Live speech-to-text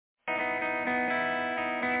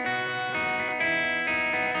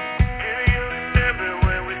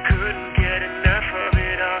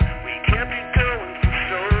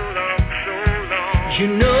you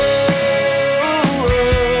know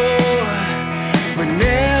we're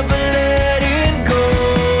never letting go.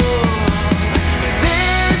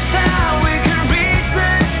 This time we can reach the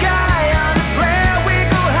sky. On a prayer we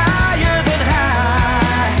go higher than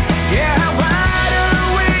high. Yeah, how wide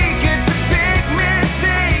awake, it's a big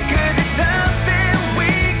mistake, 'cause it's something we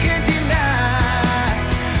can deny.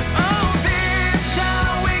 Oh, this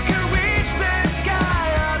time we can reach the sky.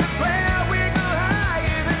 On a prayer we go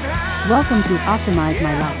higher than high. Welcome to Optimize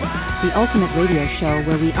My Life, the ultimate radio show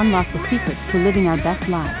where we unlock the secrets to living our best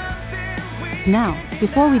lives. Now,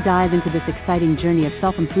 before we dive into this exciting journey of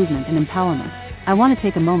self-improvement and empowerment, I want to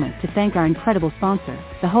take a moment to thank our incredible sponsor,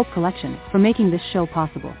 the Hope Collection, for making this show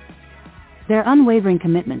possible. Their unwavering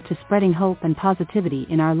commitment to spreading hope and positivity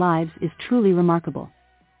in our lives is truly remarkable.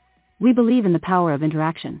 We believe in the power of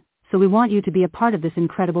interaction, so we want you to be a part of this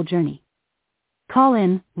incredible journey. Call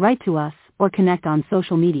in, write to us, or connect on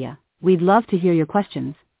social media. We'd love to hear your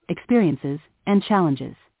questions, experiences, and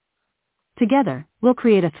challenges. Together, we'll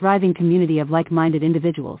create a thriving community of like-minded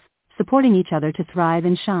individuals, supporting each other to thrive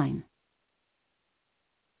and shine.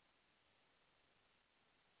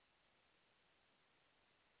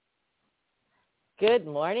 Good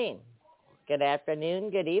morning, good afternoon,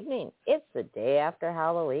 good evening. It's the day after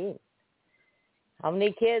Halloween. How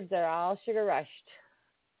many kids are all sugar rushed?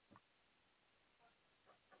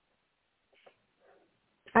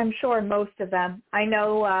 I'm sure most of them. I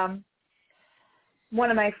know one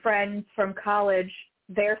of my friends from college,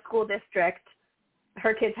 their school district,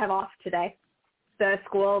 her kids have off today. The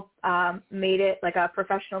school made it like a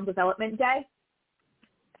professional development day,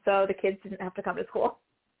 so the kids didn't have to come to school.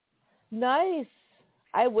 Nice.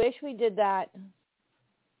 I wish we did that.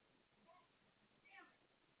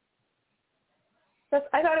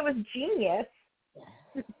 I thought it was genius.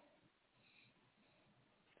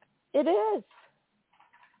 It is.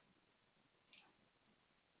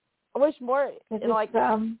 I wish more,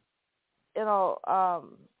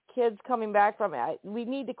 kids coming back from it. We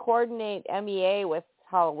need to coordinate MEA with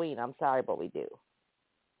Halloween. I'm sorry, but we do.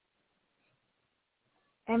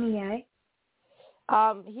 MEA?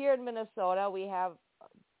 Here in Minnesota, we have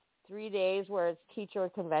 3 days where it's teacher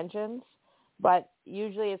conventions, but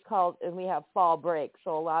usually it's called, and we have fall break.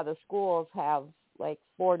 So a lot of the schools have like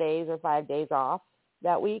 4 days or 5 days off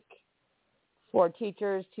that week for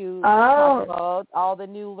teachers to talk about all the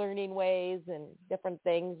new learning ways and different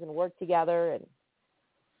things and work together. And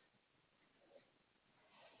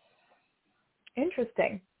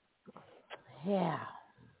interesting. Yeah,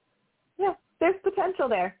 there's potential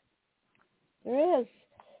there. there is,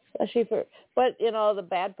 especially but the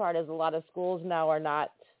bad part is a lot of schools now are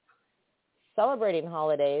not celebrating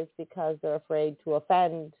holidays because they're afraid to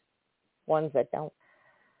offend ones that don't.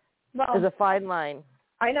 Well, there's a fine line.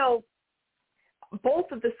 I know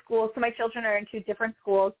both of the schools, so my children are in two different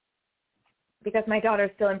schools because my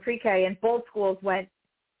daughter's still in pre-K, and both schools went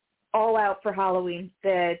all out for Halloween.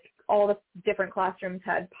 All the different classrooms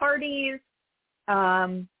had parties.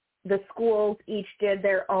 The schools each did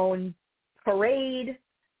their own parade.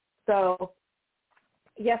 So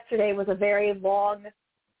yesterday was a very long,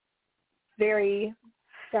 very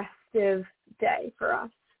festive day for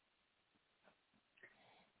us.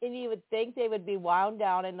 And you would think they would be wound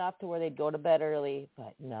down enough to where they'd go to bed early,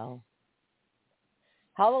 but no.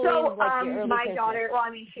 Halloween is like the early my Christmas. daughter,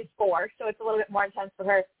 she's 4, so it's a little bit more intense for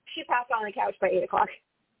her. She passed out on the couch by 8 o'clock.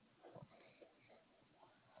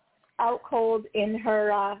 Out cold in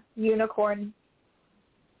her unicorn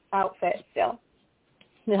outfit still.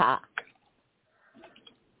 Yeah.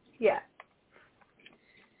 Yeah.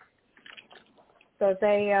 So but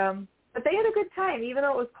they had a good time, even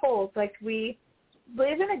though it was cold. Like, we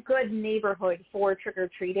live in a good neighborhood for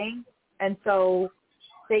trick-or-treating, and so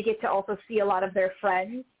they get to also see a lot of their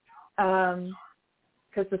friends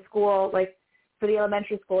because the school, like for the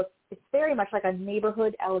elementary school, it's very much like a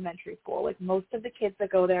neighborhood elementary school. Like, most of the kids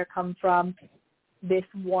that go there come from this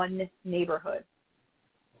one neighborhood.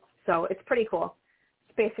 So it's pretty cool.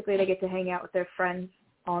 Basically, they get to hang out with their friends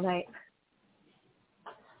all night.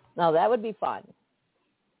 No, that would be fun.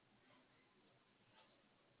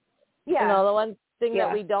 Yeah. The one thing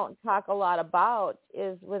that we don't talk a lot about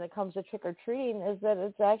is when it comes to trick-or-treating is that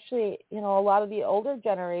it's actually, a lot of the older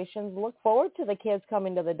generations look forward to the kids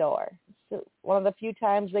coming to the door. It's one of the few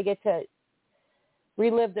times they get to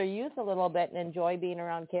relive their youth a little bit and enjoy being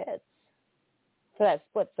around kids for that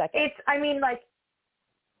split second.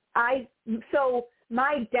 So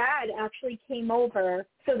my dad actually came over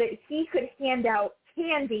so that he could hand out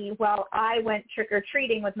candy while I went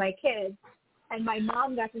trick-or-treating with my kids, and my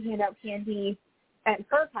mom got to hand out candy at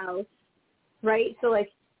her house, right? So,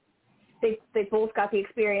 they both got the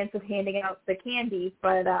experience of handing out the candy,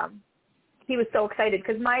 but he was so excited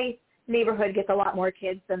because my neighborhood gets a lot more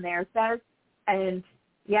kids than theirs does. And,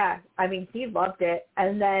 yeah, I mean, he loved it.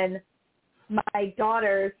 And then my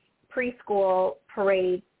daughter's preschool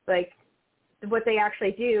parade, like, what they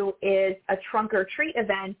actually do is a trunk or treat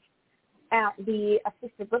event at the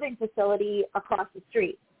assisted living facility across the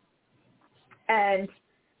street. And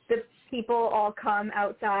the people all come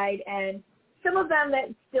outside, and some of them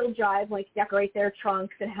that still drive, like, decorate their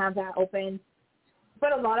trunks and have that open.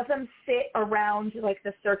 But a lot of them sit around, like,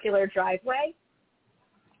 the circular driveway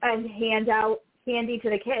and hand out candy to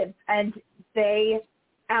the kids. And they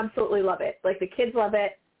absolutely love it. Like, the kids love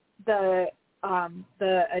it. The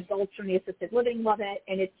adults from the assisted living love it.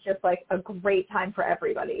 And it's just, like, a great time for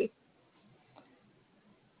everybody.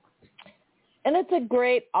 And it's a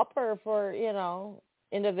great upper for,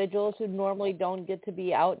 individuals who normally don't get to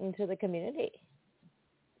be out into the community.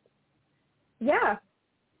 Yeah.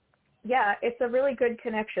 Yeah, it's a really good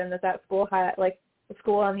connection that school had, like the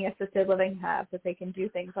school and the assisted living have, that they can do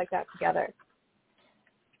things like that together.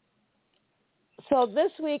 So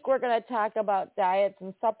this week we're going to talk about diets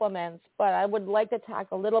and supplements, but I would like to talk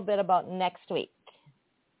a little bit about next week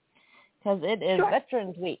because it is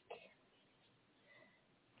Veterans Week.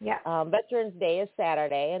 Yeah. Veterans Day is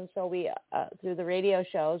Saturday, and so we, through the radio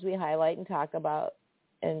shows, we highlight and talk about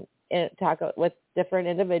and talk with different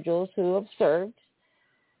individuals who have served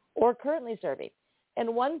or currently serving.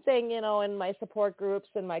 And one thing, in my support groups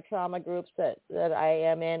and my trauma groups that I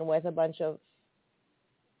am in with a bunch of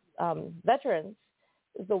veterans,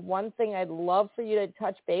 is the one thing I'd love for you to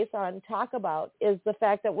touch base on, talk about, is the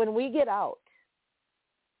fact that when we get out,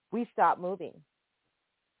 we stop moving.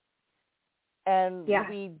 And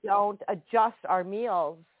we don't adjust our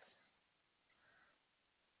meals.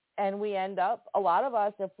 And we end up, a lot of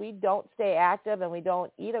us, if we don't stay active and we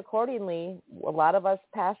don't eat accordingly, a lot of us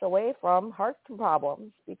pass away from heart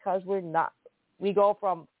problems because we go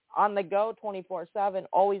from on the go 24/7,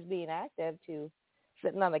 always being active, to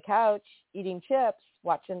sitting on the couch, eating chips,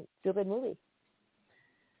 watching stupid movies.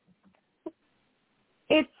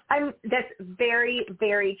 That's very,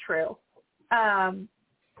 very true.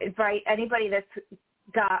 Right. Anybody that's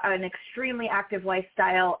got an extremely active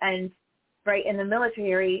lifestyle and right in the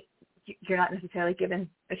military, you're not necessarily given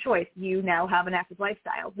a choice. You now have an active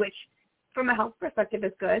lifestyle, which from a health perspective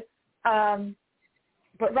is good.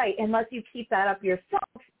 But right, unless you keep that up yourself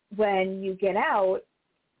when you get out,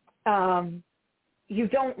 you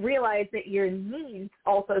don't realize that your needs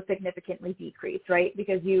also significantly decrease, right?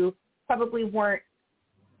 Because you probably weren't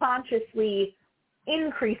consciously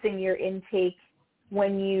increasing your intake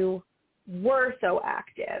when you were so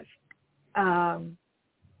active.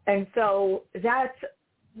 And so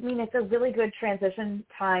it's a really good transition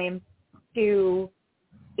time to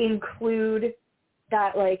include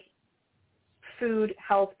that, like, food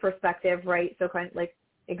health perspective, right? So kind of like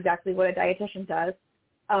exactly what a dietitian does,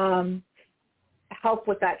 help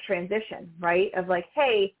with that transition, right? Of like,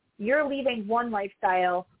 hey, you're leaving one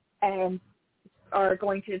lifestyle and are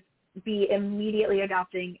going to be immediately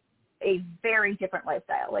adopting a very different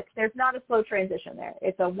lifestyle. Like, there's not a slow transition there.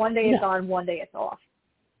 It's a one day it's on, one day it's off.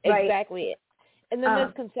 Right? Exactly. And the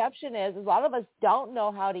misconception is a lot of us don't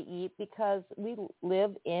know how to eat because we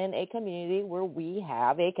live in a community where we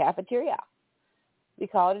have a cafeteria. We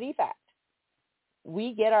call it an EFAC.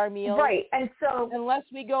 We get our meals. Right. And so unless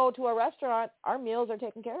we go to a restaurant, our meals are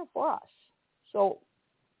taken care of for us. So.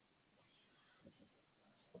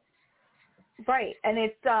 Right. And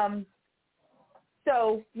it's,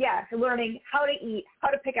 learning how to eat, how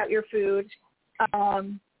to pick out your food,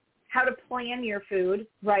 how to plan your food,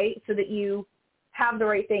 right, so that you have the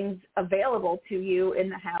right things available to you in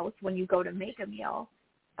the house when you go to make a meal.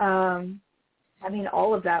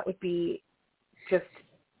 All of that would be just,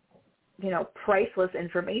 priceless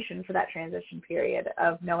information for that transition period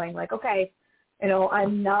of knowing, like, okay,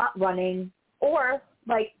 I'm not running, or,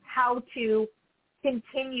 like, how to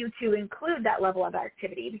continue to include that level of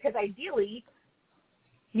activity, because ideally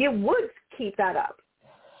you would keep that up,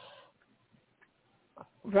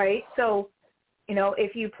 right? So,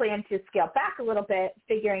 if you plan to scale back a little bit,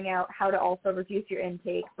 figuring out how to also reduce your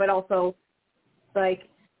intake, but also, like,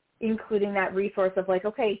 including that resource of, like,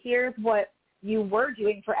 okay, here's what you were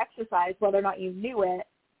doing for exercise, whether or not you knew it,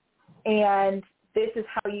 and this is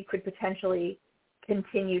how you could potentially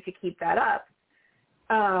continue to keep that up.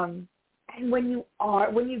 And when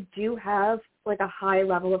you do have, like, a high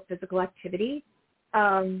level of physical activity,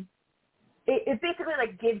 it basically,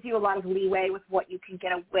 like, gives you a lot of leeway with what you can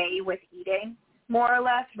get away with eating, more or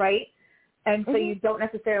less, right? And so you don't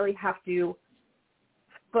necessarily have to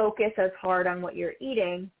focus as hard on what you're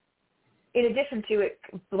eating in addition to it,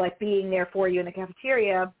 like being there for you in the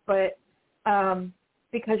cafeteria, but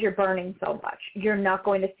because you're burning so much, you're not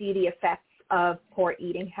going to see the effects of poor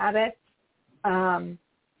eating habits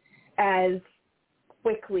as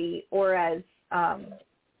quickly or as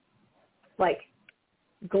like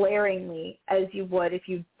glaringly as you would if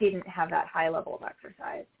you didn't have that high level of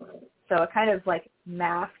exercise. So it kind of like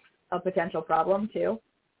masks a potential problem too.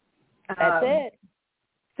 That's it.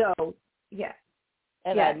 So yeah.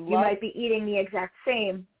 And yeah, you might be eating the exact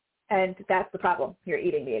same, and that's the problem. You're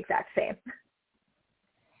eating the exact same.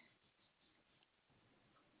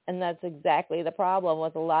 And that's exactly the problem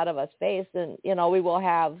with a lot of us face. And, you know, we will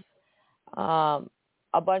have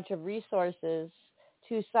a bunch of resources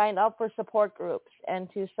to sign up for support groups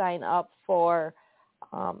and to sign up for,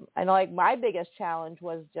 I know like my biggest challenge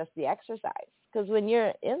was just the exercise. Because when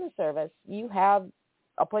you're in the service, you have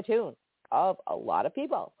a platoon of a lot of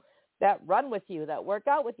people that run with you, that work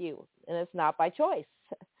out with you, and it's not by choice.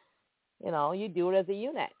 You know, you do it as a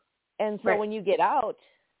unit. And so when you get out,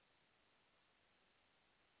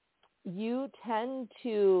 you tend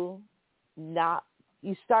to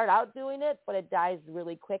you start out doing it, but it dies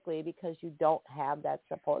really quickly because you don't have that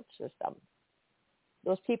support system.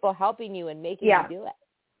 Those people helping you and making you do it.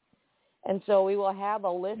 And so we will have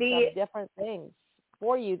a list of different things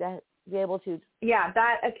for you to be able to. Yeah,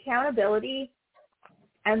 that accountability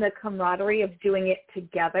and the camaraderie of doing it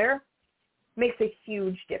together makes a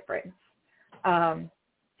huge difference.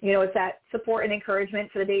 You know, it's that support and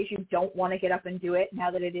encouragement for the days you don't want to get up and do it now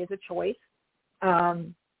that it is a choice.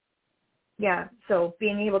 Yeah, so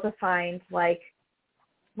being able to find, like,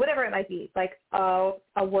 whatever it might be, like a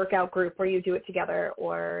workout group where you do it together,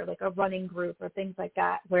 or like a running group or things like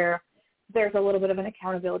that, where there's a little bit of an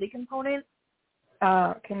accountability component,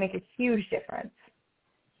 can make a huge difference.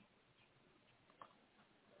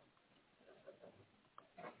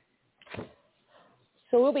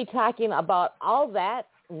 So we'll be talking about all that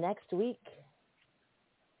next week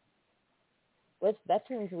with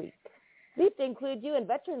Veterans Week. We have to include you in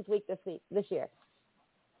Veterans Week this year.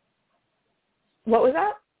 What was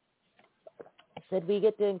that? I said we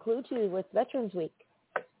get to include you with Veterans Week.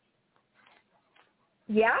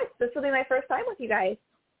 Yeah, this will be my first time with you guys.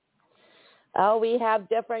 Oh, we have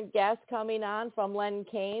different guests coming on, from Len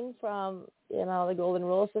Kane from, you know, the Golden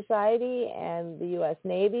Rule Society and the U.S.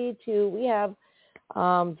 Navy, to we have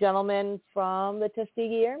gentlemen from the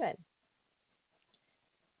Tuskegee Airmen.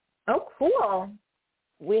 Oh, cool.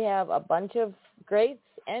 We have a bunch of greats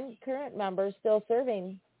and current members still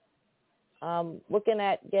serving.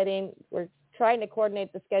 We're trying to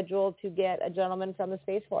coordinate the schedule to get a gentleman from the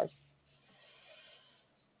Space Force.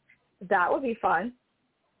 That would be fun.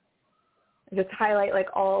 Just highlight like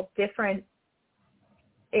all different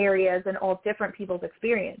areas and all different people's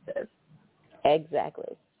experiences.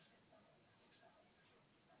 Exactly.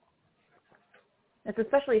 It's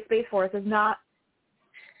especially Space Force is not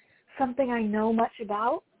something I know much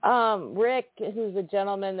about. Rick, who's the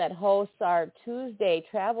gentleman that hosts our Tuesday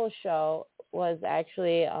travel show, was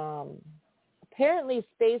actually apparently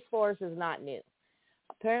Space Force is not new.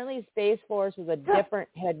 Apparently Space Force was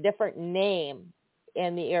had a different name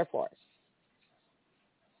in the Air Force.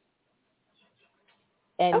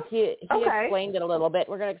 And he explained it a little bit.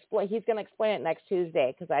 He's going to explain it next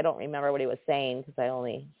Tuesday, because I don't remember what he was saying, because I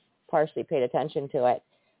only partially paid attention to it.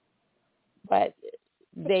 But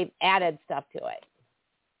they've added stuff to it.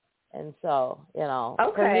 And so, you know,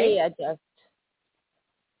 for me,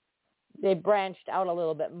 they branched out a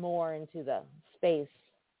little bit more into the space.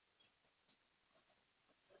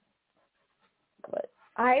 But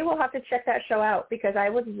I will have to check that show out, because I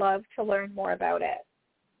would love to learn more about it.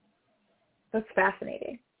 That's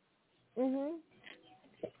fascinating. Mhm.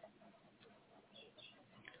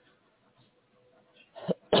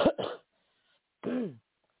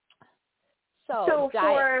 So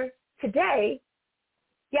for today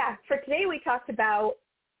we talked about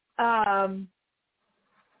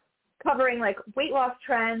covering like weight loss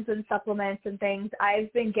trends and supplements and things.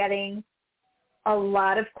 I've been getting a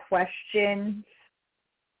lot of questions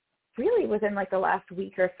really within like the last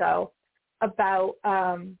week or so about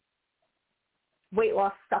weight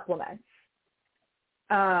loss supplements.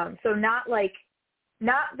 So not the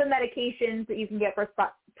medications that you can get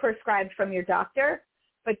prescribed from your doctor,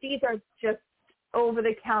 but these are just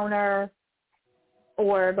over-the-counter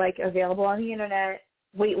or like available on the internet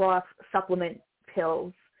weight loss supplement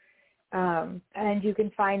pills. And you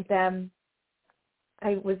can find them.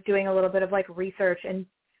 I was doing a little bit of like research, and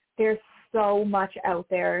there's so much out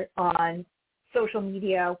there on social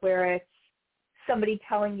media where it's somebody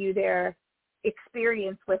telling you their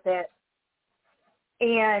experience with it.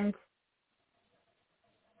 And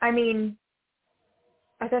I mean,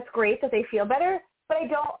 that's great that they feel better, but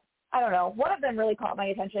I don't know. One of them really caught my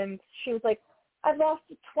attention. She was like, I've lost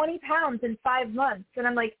 20 pounds in 5 months. And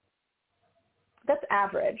I'm like, that's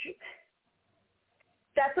average.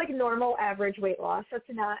 That's like normal average weight loss. That's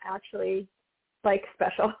not actually like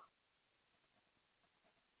special.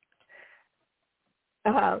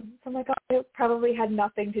 So I'm like, oh, it probably had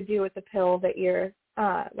nothing to do with the pill that you're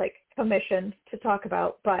like commissioned to talk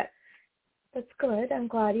about, but that's good. I'm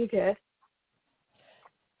glad you did.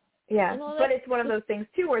 Yeah, but it's one of those things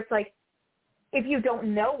too where it's like, if you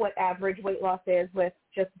don't know what average weight loss is with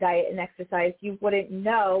just diet and exercise, you wouldn't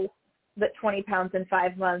know that 20 pounds in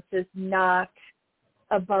 5 months is not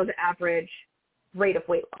above average rate of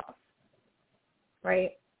weight loss,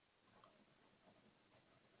 right?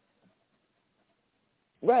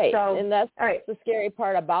 Right, So, and that's all right. the scary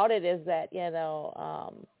part about it is that,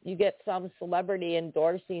 you get some celebrity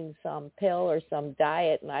endorsing some pill or some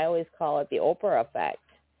diet, and I always call it the Oprah effect,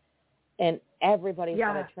 and everybody's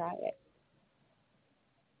going to try it.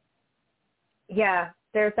 Yeah,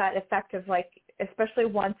 there's that effect of like, especially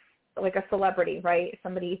once like a celebrity, right?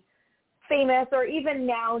 Somebody famous, or even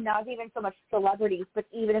now, not even so much celebrities, but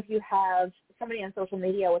even if you have somebody on social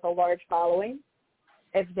media with a large following,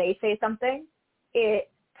 if they say something, it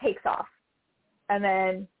takes off. And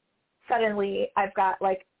then suddenly I've got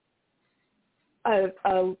like a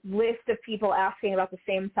list of people asking about the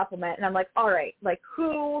same supplement. And I'm like, all right, like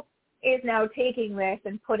who is now taking this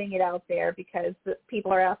and putting it out there because the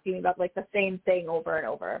people are asking me about like the same thing over and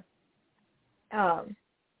over.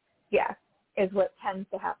 Is what tends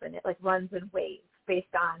to happen. It like runs in waves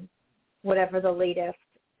based on whatever the latest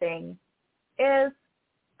thing is.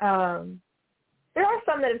 There are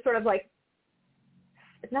some that have sort of like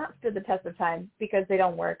not stood the test of time because they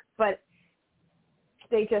don't work, but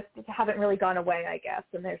they just haven't really gone away, I guess,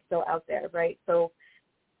 and they're still out there, right? So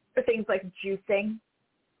for things like juicing,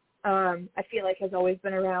 I feel like has always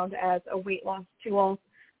been around as a weight loss tool,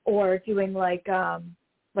 or doing like a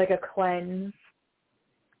cleanse,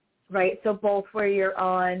 right? So both where you're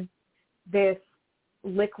on this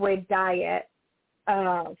liquid diet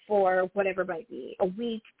for whatever it might be, a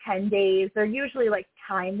week, 10 days. They're usually like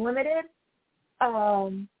time limited.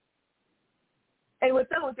 And with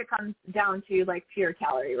those, it comes down to like pure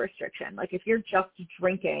calorie restriction. Like if you're just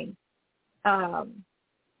drinking,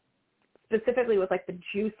 specifically with like the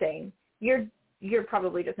juicing, you're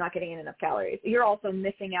probably just not getting in enough calories. You're also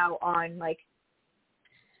missing out on like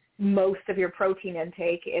most of your protein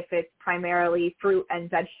intake if it's primarily fruit and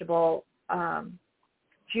vegetable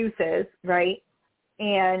juices, right?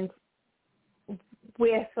 And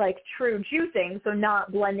with like true juicing, so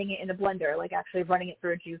not blending it in a blender, like actually running it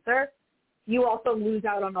through a juicer, you also lose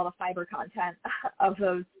out on all the fiber content of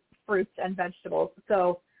those fruits and vegetables.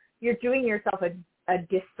 So you're doing yourself a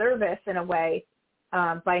disservice in a way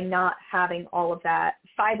by not having all of that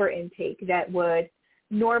fiber intake that would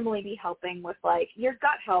normally be helping with like your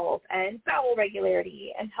gut health and bowel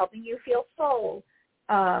regularity and helping you feel full.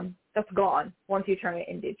 That's gone once you turn it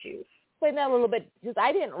into juice. Explain that a little bit, because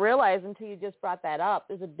I didn't realize until you just brought that up.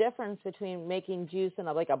 There's a difference between making juice in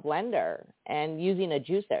a blender and using a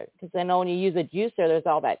juicer. Because I know when you use a juicer, there's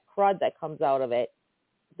all that crud that comes out of it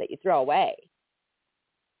that you throw away.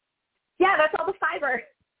 Yeah, that's all the fiber.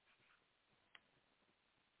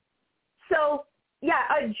 So, yeah,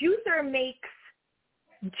 a juicer makes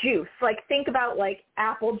juice. Like, think about, like,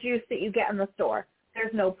 apple juice that you get in the store.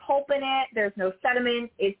 There's no pulp in it. There's no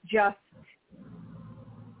sediment. It's just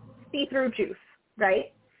see-through juice,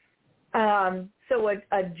 right? So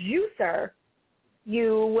a juicer,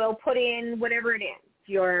 you will put in whatever it is,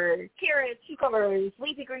 your carrots, cucumbers,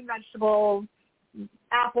 leafy green vegetables,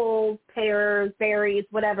 apples, pears, berries,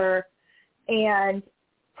 whatever, and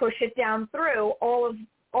push it down through. All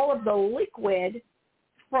of the liquid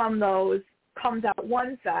from those comes out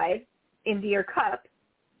one side into your cup,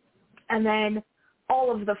 and then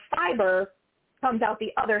all of the fiber comes out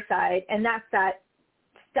the other side, and that's that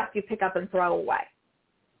stuff you pick up and throw away.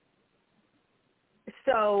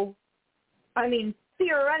 So, I mean,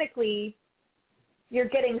 theoretically, you're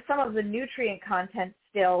getting some of the nutrient content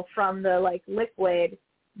still from the, like, liquid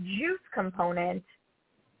juice component,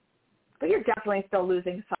 but you're definitely still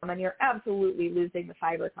losing some, and you're absolutely losing the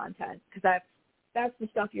fiber content, because that's the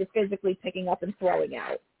stuff you're physically picking up and throwing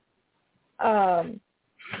out.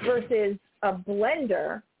 Versus a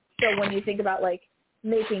blender, so when you think about, like,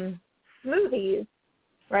 making smoothies,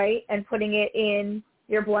 right, and putting it in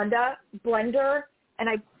your blender, and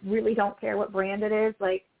I really don't care what brand it is.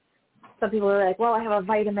 Like, some people are like, well, I have a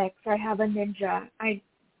Vitamix or I have a Ninja.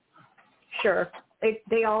 Sure.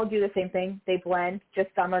 They all do the same thing. They blend. Just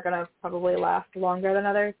some are going to probably last longer than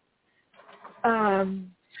others.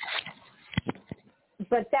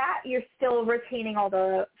 But that, you're still retaining all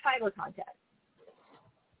the fiber content.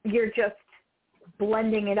 You're just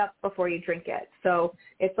blending it up before you drink it. So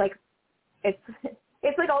it's like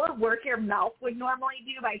all the work your mouth would normally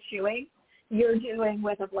do by chewing, you're doing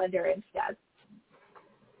with a blender instead.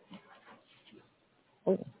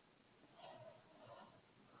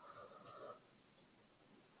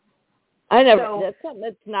 That's something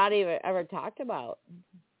that's not even ever talked about.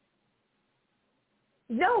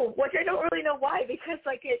 No, which I don't really know why, because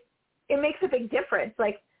like it makes a big difference.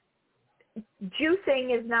 Like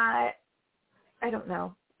juicing is not, I don't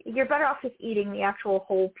know. You're better off just eating the actual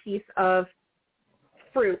whole piece of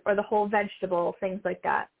fruit or the whole vegetable, things like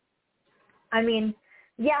that. I mean,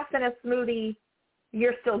 yes, in a smoothie,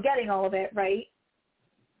 you're still getting all of it, right?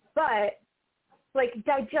 But like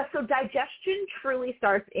digestion truly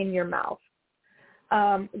starts in your mouth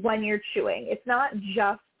when you're chewing. It's not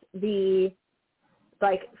just the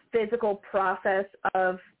like physical process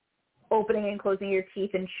of opening and closing your teeth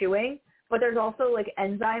and chewing, but there's also like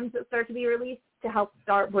enzymes that start to be released to help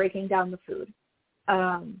start breaking down the food.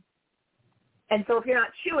 And so if you're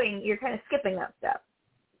not chewing, you're kind of skipping that step,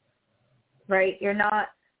 right?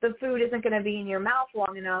 The food isn't going to be in your mouth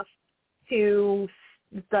long enough to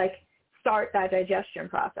like start that digestion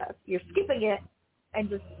process. You're skipping it and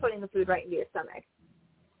just putting the food right into your stomach.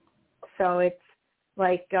 So it's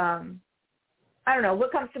like, I don't know,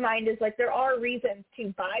 what comes to mind is like there are reasons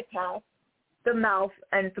to bypass the mouth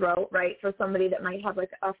and throat, right, for somebody that might have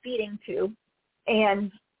like a feeding tube,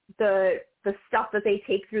 and the stuff that they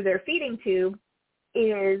take through their feeding tube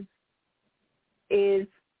is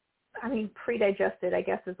I mean, pre-digested, I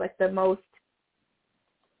guess, is like the most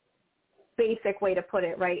basic way to put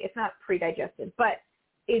it, right? It's not pre-digested, but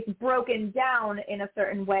it's broken down in a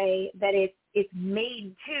certain way that it's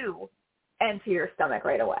made to enter your stomach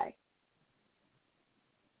right away.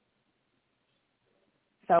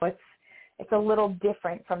 So it's a little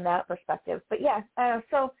different from that perspective. But yeah,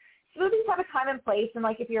 so smoothies have a time and place, and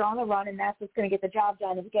like if you're on the run and that's what's going to get the job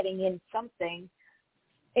done of getting in something,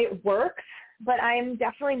 it works. But I'm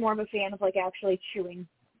definitely more of a fan of like actually chewing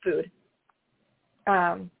food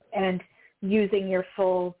and using your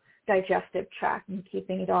full digestive tract and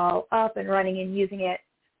keeping it all up and running and using it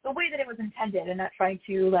the way that it was intended, and not trying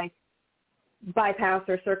to like bypass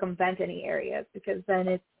or circumvent any areas, because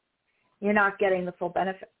then you're not getting the full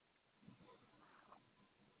benefit.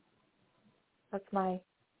 That's my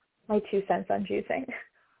 2 cents on juicing.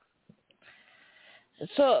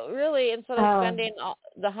 So really, instead of spending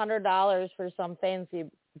the $100 for some fancy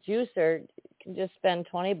juicer, you can just spend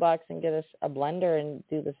 $20 and get a blender and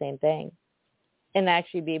do the same thing, and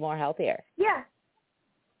actually be more healthier.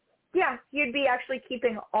 Yeah, you'd be actually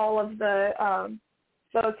keeping all of the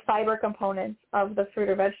those fiber components of the fruit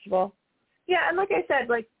or vegetable. Yeah, and like I said,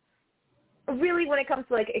 like really when it comes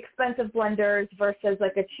to like expensive blenders versus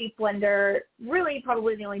like a cheap blender, really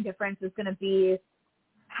probably the only difference is going to be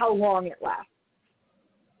how long it lasts,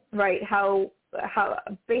 right? How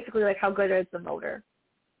basically like how good is the motor?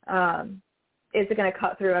 Is it going to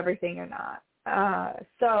cut through everything or not?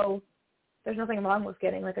 So there's nothing wrong with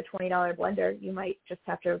getting like a $20 blender. You might just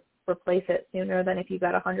have to replace it sooner than if you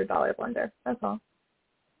got a $100 blender. That's all.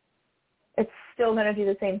 It's still going to do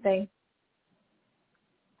the same thing.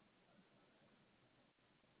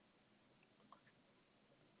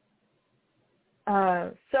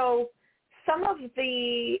 So some of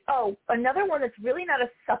another one that's really not a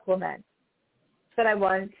supplement that I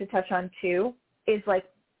wanted to touch on too is like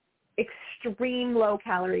extreme low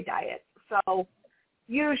calorie diets. So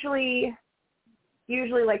usually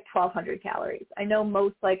like 1,200 calories. I know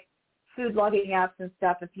most like food logging apps and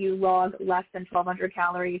stuff, if you log less than 1,200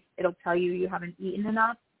 calories, it'll tell you haven't eaten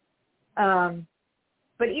enough.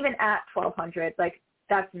 But even at 1,200, like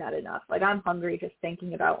that's not enough. Like I'm hungry just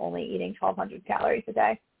thinking about only eating 1,200 calories a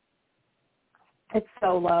day. It's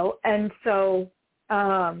so low. And so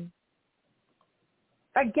I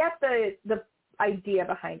get the idea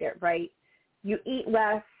behind it, right? You eat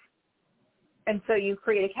less, and so you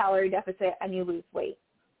create a calorie deficit and you lose weight.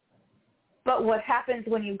 But what happens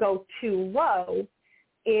when you go too low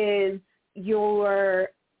is your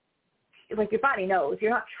body knows.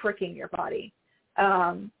 You're not tricking your body.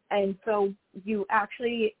 And so you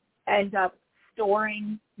actually end up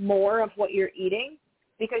storing more of what you're eating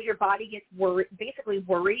because your body gets worried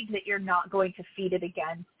that you're not going to feed it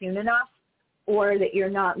again soon enough, or that you're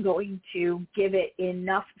not going to give it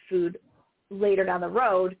enough food later down the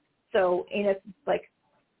road. So in a like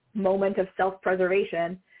moment of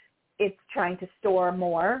self-preservation, it's trying to store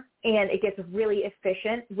more, and it gets really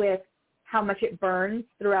efficient with how much it burns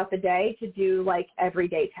throughout the day to do like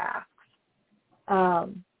everyday tasks.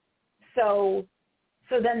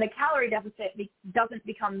 So then the calorie deficit doesn't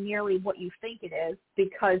become nearly what you think it is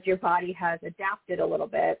because your body has adapted a little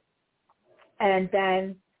bit. And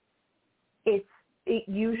then it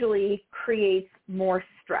usually creates more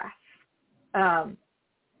stress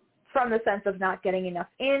from the sense of not getting enough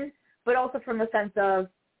in, but also from the sense of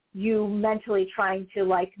you mentally trying to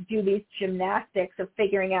like do these gymnastics of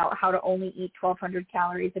figuring out how to only eat 1,200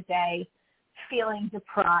 calories a day, feeling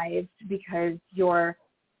deprived because you're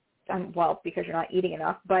because you're not eating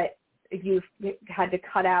enough, but you've had to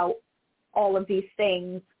cut out all of these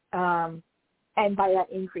things, and by that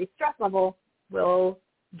increased stress level will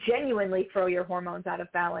genuinely throw your hormones out of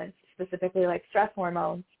balance, specifically like stress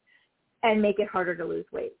hormones, and make it harder to lose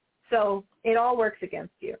weight. So it all works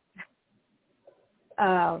against you.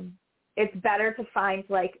 It's better to find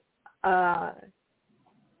like a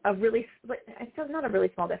really, it's not a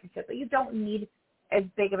really small deficit, but you don't need as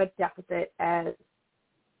big of a deficit as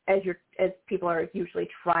people are usually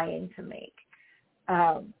trying to make.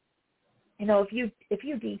 If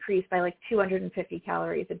you decrease by like 250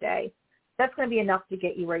 calories a day, that's going to be enough to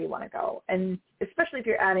get you where you want to go. And especially if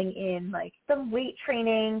you're adding in like some weight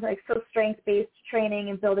training, like strength-based training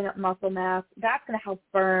and building up muscle mass, that's going to help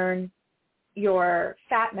burn your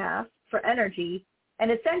fat mass for energy.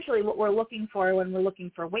 And essentially what we're looking for when we're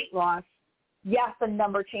looking for weight loss, yes, a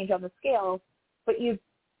number change on the scale, but you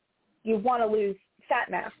want to lose fat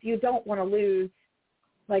mass. You don't want to lose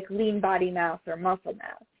like lean body mass or muscle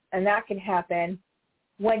mass. And that can happen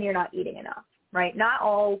when you're not eating enough, right? Not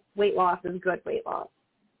all weight loss is good weight loss.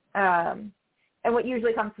 And what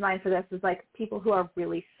usually comes to mind for this is like people who are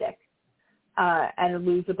really sick and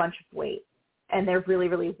lose a bunch of weight and they're really,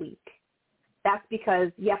 really weak. That's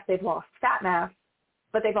because, yes, they've lost fat mass,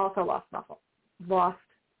 but they've also lost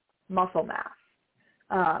muscle mass.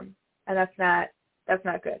 And that's not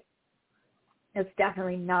good. It's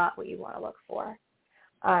definitely not what you want to look for.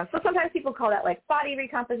 So sometimes people call that like body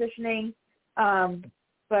recompositioning,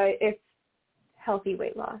 but it's healthy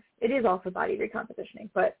weight loss. It is also body recompositioning,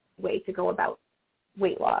 but way to go about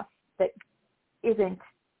weight loss that isn't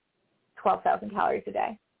 12,000 calories a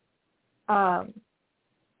day.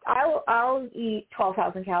 I'll eat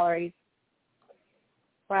 12,000 calories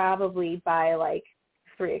probably by like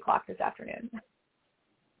 3 o'clock this afternoon.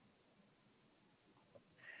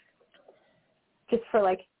 Just for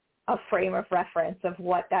like a frame of reference of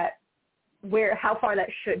how far that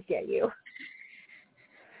should get you.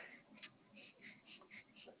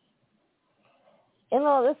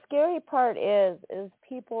 The scary part is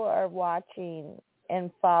people are watching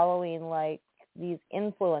and following like these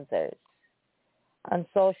influencers on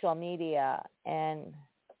social media, and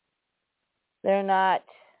they're not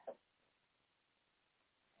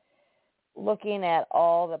looking at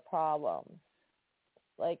all the problems.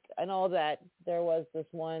 Like, I know that there was this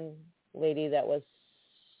one lady that was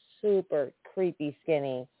super creepy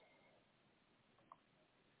skinny,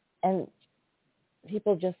 and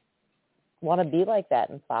people just want to be like that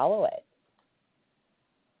and follow it.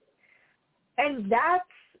 And that's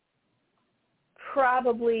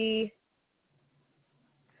probably,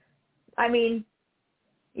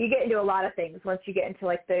 you get into a lot of things once you get into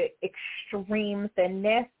like the extreme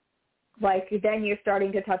thinness. Like, then you're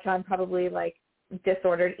starting to touch on probably like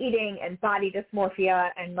disordered eating and body dysmorphia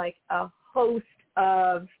and like a host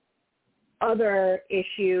of other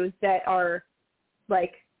issues that are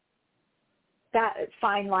like that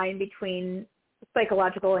fine line between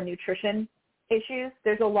psychological and nutrition issues.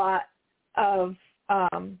 There's a lot of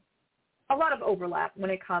overlap when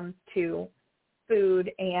it comes to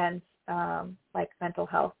food and like mental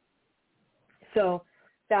health. So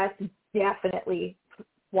that's definitely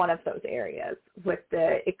one of those areas with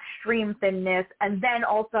the extreme thinness. And then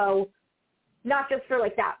also not just for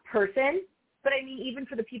like that person, but even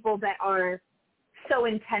for the people that are so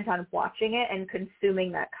intent on watching it and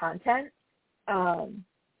consuming that content,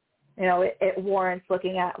 it warrants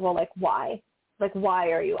looking at, well, like why? Like,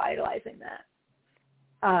 why are you idolizing that?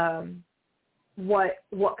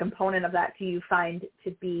 What component of that do you find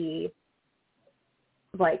to be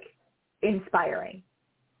like inspiring?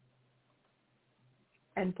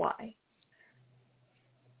 And why?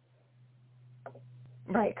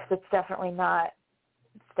 Right, because it's definitely not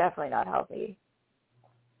healthy.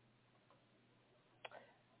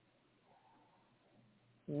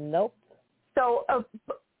 Nope. So,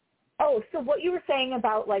 so what you were saying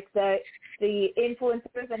about like the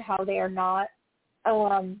influencers and how they are not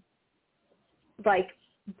like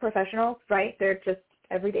professionals, right? They're just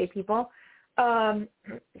everyday people.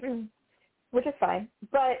 Which is fine.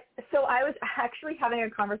 But so I was actually having a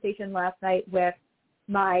conversation last night with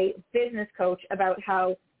my business coach about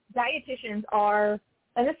how dietitians are,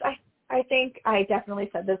 and this I think I definitely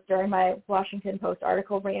said this during my Washington Post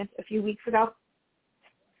article rant a few weeks ago.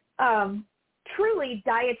 Truly,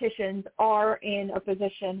 dietitians are in a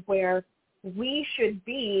position where we should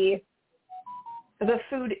be the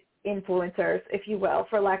food influencers, if you will,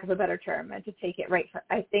 for lack of a better term, and to take it right.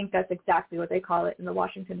 I think that's exactly what they call it in the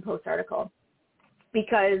Washington Post article,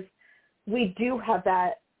 because we do have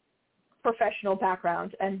that professional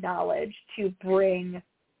background and knowledge to bring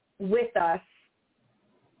with us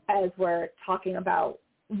as we're talking about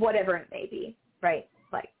whatever it may be, right?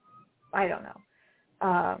 Like, I don't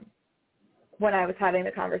know. When I was having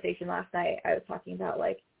the conversation last night, I was talking about,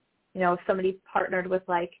 like, you know, if somebody partnered with,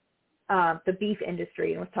 like, the beef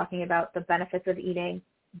industry and was talking about the benefits of eating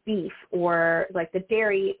beef, or, like, the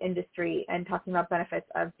dairy industry and talking about benefits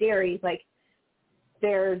of dairy, like,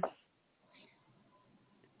 there is,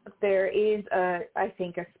 I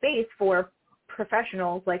think, a space for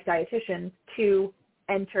professionals like dietitians to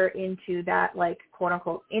enter into that, like, quote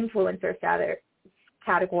unquote influencer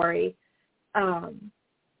category,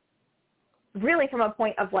 really from a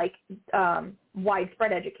point of, like,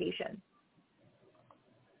 widespread education.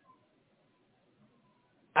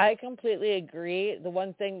 I completely agree. The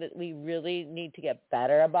one thing that we really need to get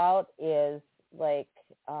better about is, like,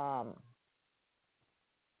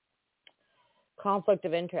 conflict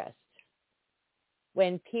of interest.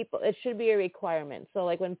 When people, it should be a requirement. So,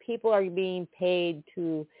 like, when people are being paid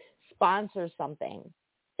to sponsor something,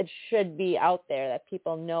 it should be out there that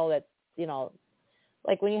people know that, you know,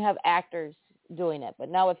 like when you have actors doing it. But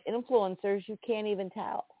now with influencers, you can't even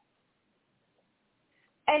tell.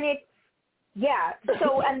 And it's, yeah.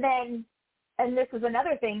 So, and this is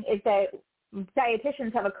another thing, is that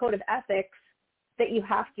dietitians have a code of ethics that you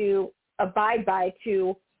have to abide by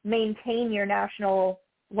to maintain your national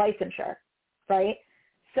licensure, right?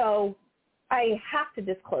 So I have to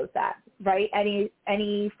disclose that, right?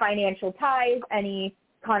 Any financial ties, any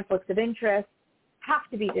conflicts of interest have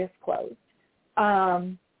to be disclosed.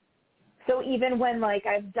 So even when, like,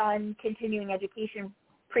 I've done continuing education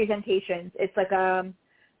presentations, it's like a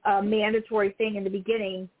mandatory thing in the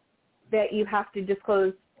beginning that you have to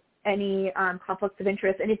disclose any conflicts of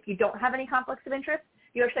interest. And if you don't have any conflicts of interest,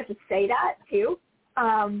 you actually have to say that too.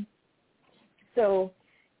 So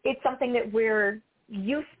it's something that we're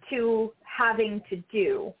used to having to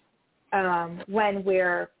do when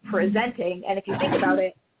we're presenting. And if you think about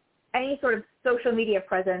it, any sort of social media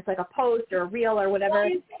presence, like a post or a reel or whatever,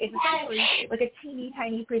 is essentially like a teeny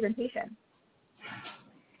tiny presentation.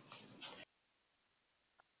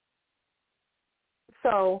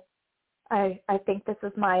 So I think this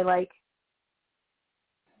is my, like,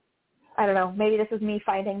 I don't know, maybe this is me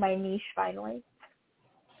finding my niche finally.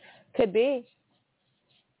 Could be.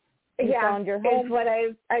 You found your home. Is what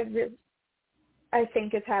I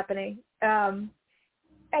think is happening. And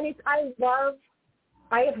it's, I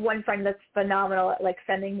have one friend that's phenomenal at, like,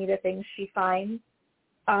 sending me the things she finds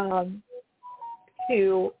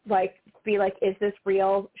to, like, be like, is this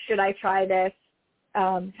real? Should I try this?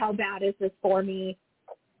 How bad is this for me?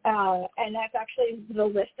 And that's actually the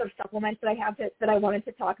list of supplements that I have that I wanted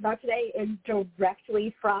to talk about today is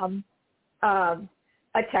directly from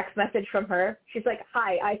a text message from her. She's like,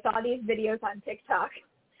 hi, I saw these videos on TikTok.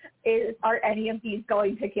 Are any of these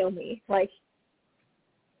going to kill me? Like,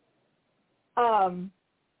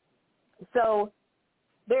 so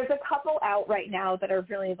there's a couple out right now that are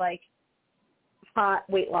really, like, hot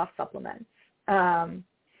weight loss supplements. And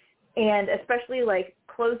especially, like,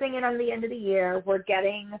 closing in on the end of the year, we're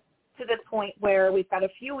getting to the point where we've got a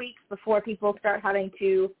few weeks before people start having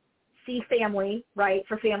to see family, right,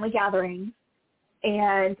 for family gatherings.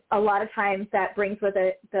 And a lot of times that brings with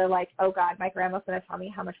it the, like, oh, God, my grandma's going to tell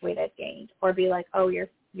me how much weight I've gained, or be like, oh, you're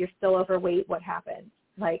still overweight. What happened?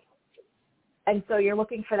 Like, and so you're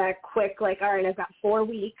looking for that quick, like, all right, I've got 4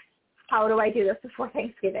 weeks. How do I do this before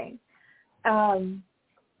Thanksgiving?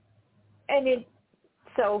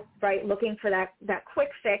 So, right, looking for that quick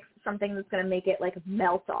fix, something that's going to make it, like,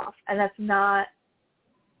 melt off. And that's not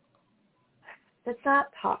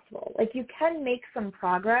possible. Like, you can make some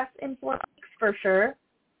progress in 4 weeks for sure,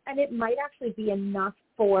 and it might actually be enough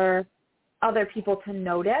for other people to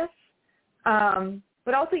notice.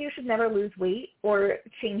 But also, you should never lose weight or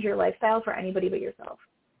change your lifestyle for anybody but yourself.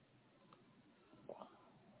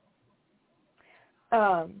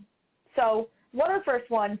 So one of the first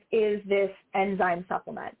ones is this enzyme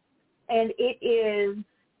supplement. And it is,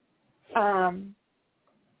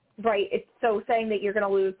 right, it's so saying that you're going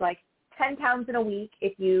to lose, like, 10 pounds in a week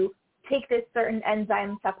if you take this certain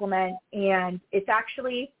enzyme supplement. And it's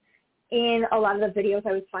actually, in a lot of the videos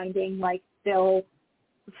I was finding, like, they'll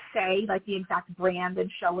say like the exact brand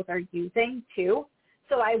and show what they're using too.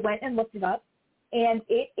 So I went and looked it up, and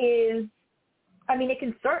it is, I mean, it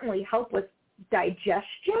can certainly help with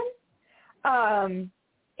digestion.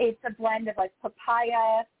 It's a blend of like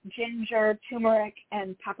papaya, ginger, turmeric,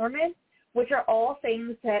 and peppermint, which are all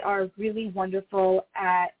things that are really wonderful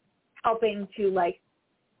at helping to like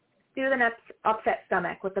soothe an upset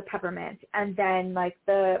stomach with the peppermint. And then like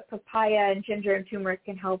the papaya and ginger and turmeric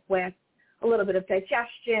can help with a little bit of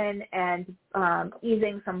digestion and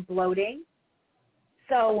easing some bloating.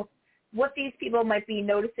 So what these people might be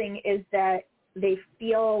noticing is that they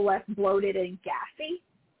feel less bloated and gassy.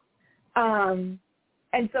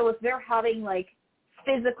 And so if they're having like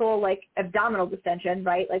physical like abdominal distension,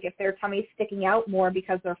 right, like if their tummy's sticking out more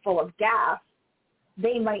because they're full of gas,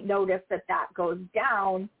 they might notice that that goes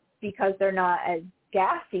down because they're not as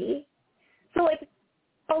gassy. So like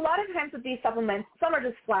a lot of times with these supplements, some are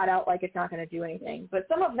just flat out like it's not going to do anything, but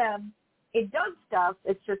some of them, it does stuff.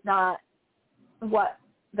 It's just not what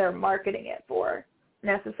they're marketing it for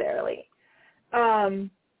necessarily.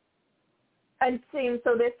 And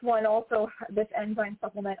so this one also, this enzyme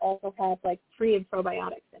supplement also has like pre and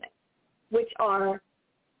probiotics in it, which are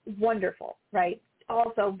wonderful, right?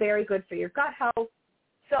 Also very good for your gut health.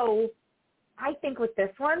 So I think with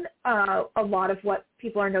this one, a lot of what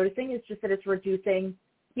people are noticing is just that it's reducing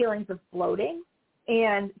feelings of bloating.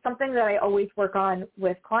 And something that I always work on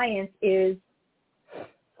with clients is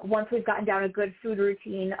once we've gotten down a good food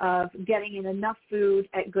routine of getting in enough food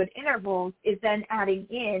at good intervals, is then adding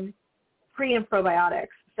in pre and probiotics.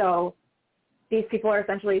 So these people are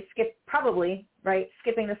essentially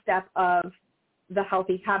skipping the step of the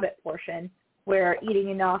healthy habit portion where eating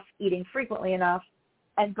enough, eating frequently enough,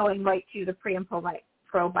 and going right to the pre and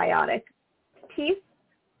probiotic piece.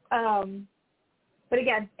 But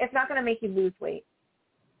again, it's not going to make you lose weight.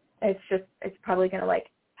 It's probably going to like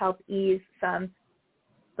help ease some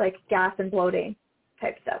like gas and bloating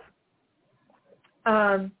type stuff.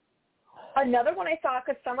 Another one I saw,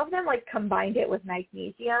 because some of them like combined it with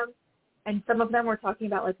magnesium, and some of them were talking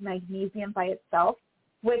about like magnesium by itself,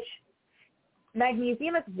 which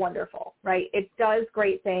magnesium is wonderful, right? It does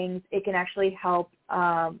great things. It can actually help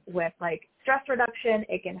with like stress reduction.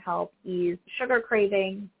 It can help ease sugar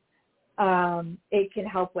cravings. It can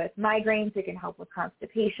help with migraines. It can help with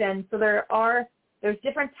constipation. So there's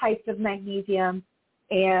different types of magnesium,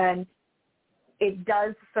 and it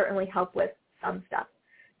does certainly help with some stuff.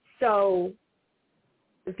 So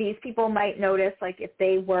these people might notice, like if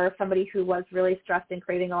they were somebody who was really stressed and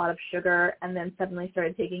craving a lot of sugar and then suddenly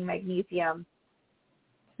started taking magnesium,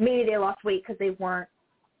 maybe they lost weight because they weren't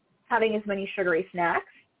having as many sugary snacks,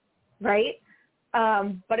 right?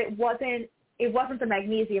 But it wasn't the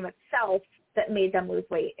magnesium itself that made them lose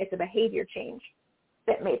weight. It's a behavior change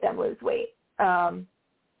that made them lose weight.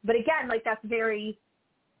 But again, like that's very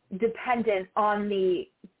dependent on the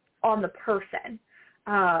person.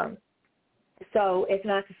 So it's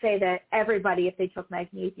not to say that everybody, if they took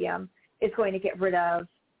magnesium, is going to get rid of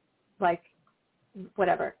like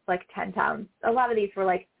 10 pounds. A lot of these were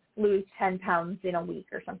like lose 10 pounds in a week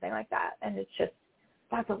or something like that. And it's just,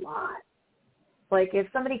 that's a lot. Like if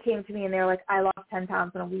somebody came to me and they're like, I lost 10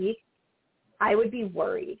 pounds in a week, I would be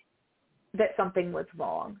worried that something was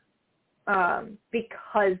wrong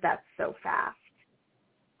because that's so fast.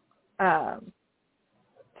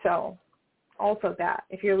 So also that,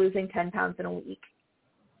 if you're losing 10 pounds in a week,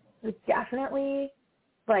 definitely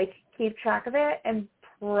like keep track of it and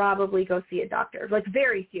probably go see a doctor, like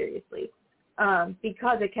very seriously,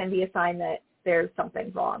 because it can be a sign that there's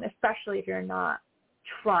something wrong, especially if you're not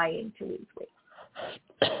trying to lose weight.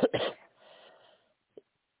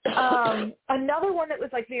 Another one that was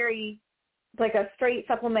like very like a straight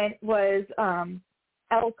supplement was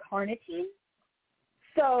L-carnitine.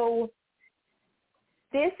 So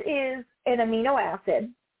this is an amino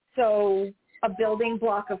acid, so a building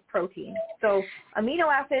block of protein. So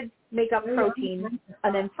amino acids make up protein,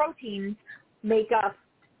 and then proteins make up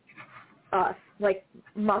us, like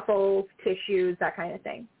muscles, tissues, that kind of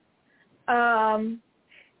thing.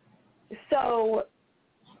 So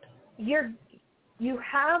you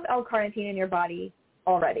have L-carnitine in your body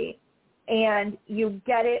already, and you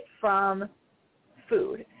get it from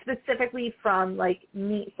food, specifically from like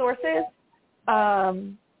meat sources.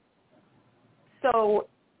 So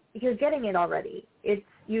you're getting it already.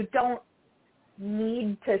 You don't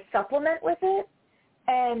need to supplement with it.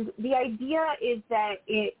 And the idea is that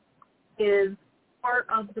it is part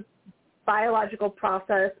of the biological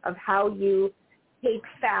process of how you take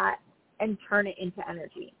fat and turn it into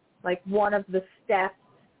energy. Like one of the steps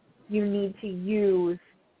you need to use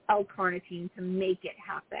L-carnitine to make it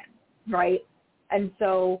happen, right? And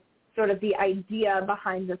so sort of the idea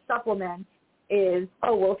behind the supplement is,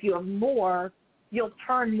 oh, well, if you have more, you'll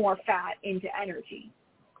turn more fat into energy.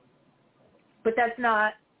 But that's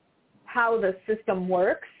not how the system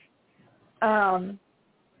works.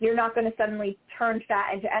 You're not going to suddenly turn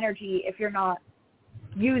fat into energy if you're not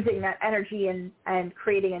using that energy and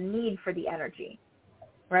creating a need for the energy,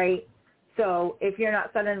 right? So if you're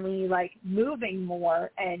not suddenly like moving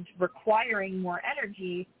more and requiring more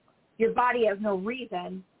energy, your body has no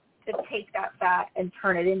reason to take that fat and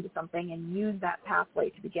turn it into something and use that pathway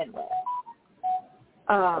to begin with.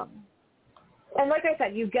 And like I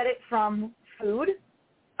said, you get it from food.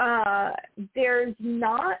 There's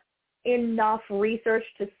not enough research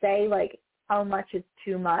to say like how much is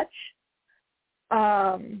too much.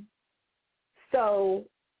 So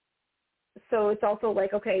it's also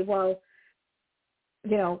like, okay, well,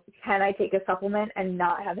 you know, can I take a supplement and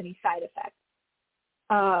not have any side effects?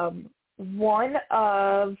 One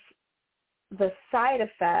of the side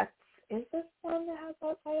effects, is this one that has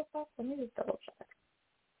that side effect? Let me just double check.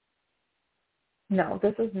 No,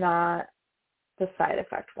 this is not the side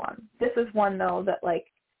effect one. This is one though that like,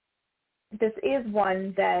 this is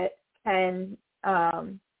one that can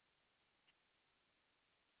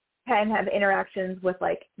have interactions with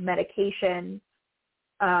like medication,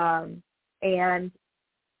 and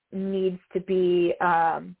needs to be,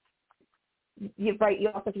 you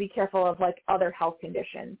also have to be careful of like other health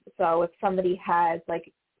conditions. So if somebody has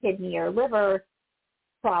like kidney or liver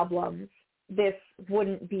problems, this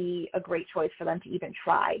wouldn't be a great choice for them to even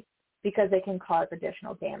try because they can cause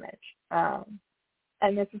additional damage.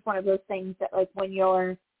 And this is one of those things that like when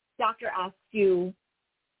your doctor asks you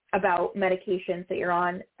about medications that you're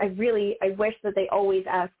on, I wish that they always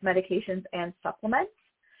ask medications and supplements,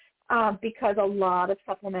 because a lot of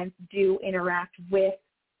supplements do interact with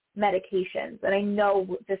medications. And I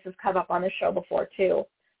know this has come up on the show before too.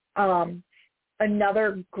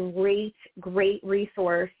 Another great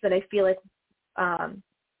resource that I feel like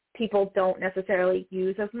people don't necessarily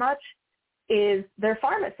use as much is their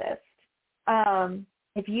pharmacist.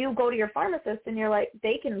 If you go to your pharmacist and you're like,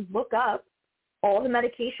 they can look up all the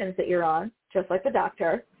medications that you're on, just like the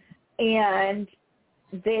doctor, and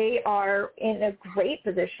they are in a great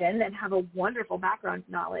position and have a wonderful background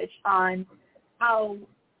knowledge on how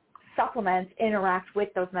supplements interact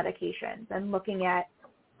with those medications and looking at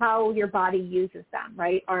how your body uses them,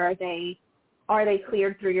 right? Are they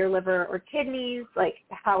cleared through your liver or kidneys? Like,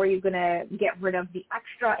 how are you going to get rid of the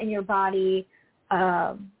extra in your body?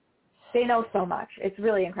 They know so much. It's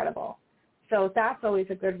really incredible. So that's always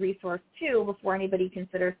a good resource, too, before anybody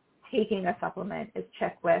considers taking a supplement, is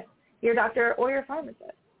check with your doctor or your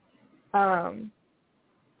pharmacist. The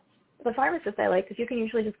pharmacist I like because you can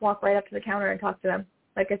usually just walk right up to the counter and talk to them.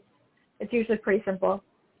 Like, it's usually pretty simple.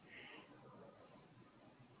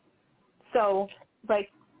 So,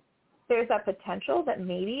 like, there's that potential that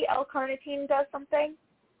maybe L-carnitine does something,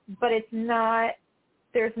 but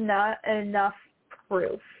there's not enough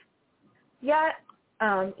proof yet.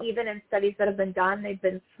 Even in studies that have been done, they've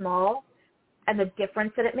been small, and the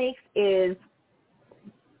difference that it makes is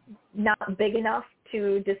not big enough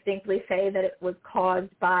to distinctly say that it was caused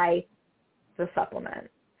by the supplement.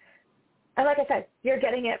 And like I said, you're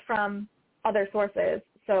getting it from other sources.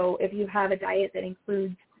 So if you have a diet that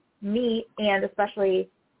includes meat, and especially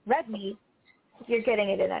red meat, you're getting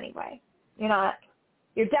it in anyway.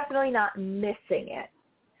 You're definitely not missing it.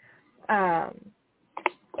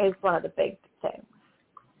 Is one of the big things.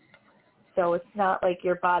 So it's not like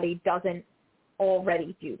your body doesn't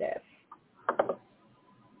already do this.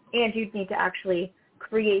 And you'd need to actually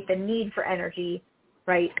create the need for energy,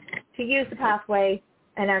 right, to use the pathway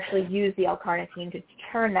and actually use the L-carnitine to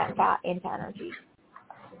turn that fat into energy.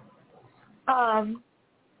 I'm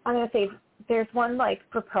going to say there's one like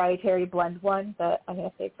proprietary blend one that I'm going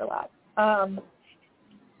to save for last.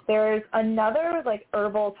 There's another like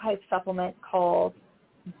herbal type supplement called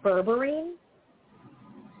berberine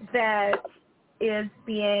that is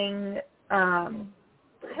being, I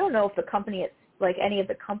don't know if the company, it's like any of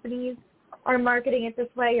the companies are marketing it this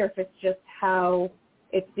way or if it's just how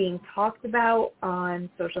it's being talked about on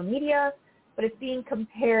social media, but it's being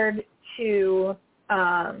compared to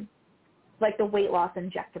like the weight loss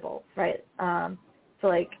injectables, right? So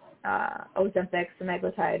like Ozempic,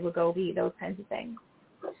 semaglutide, Wegovy, those kinds of things.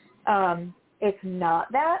 It's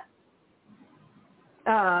not that,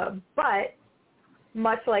 but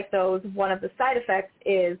much like those, one of the side effects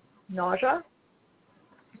is nausea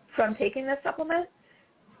from taking this supplement.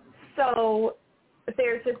 So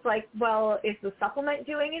there's just like, well, is the supplement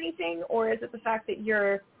doing anything, or is it the fact that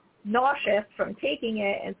you're nauseous from taking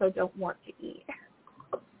it and so don't want to eat?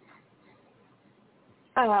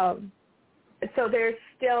 So there's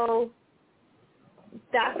still,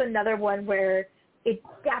 that's another one where it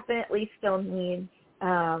definitely still needs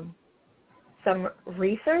some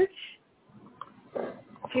research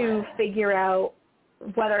to figure out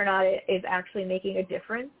whether or not it is actually making a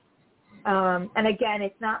difference. And again,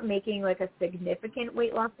 it's not making like a significant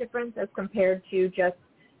weight loss difference as compared to just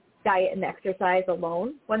diet and exercise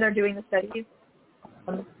alone when they're doing the studies.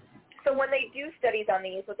 So when they do studies on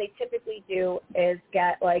these, what they typically do is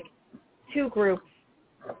get like two groups.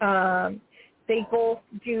 They both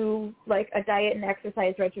do like a diet and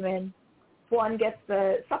exercise regimen. One gets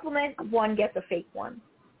the supplement, one gets a fake one,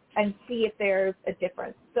 and see if there's a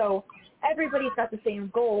difference. So everybody's got the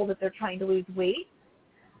same goal that they're trying to lose weight,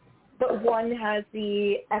 but one has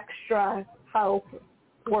the extra help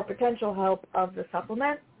or potential help of the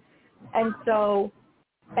supplement. And so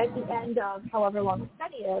at the end of however long the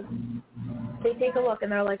study is, they take a look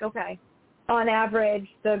and they're like, okay, on average,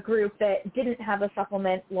 the group that didn't have a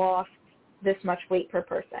supplement lost this much weight per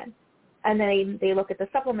person. And then they look at the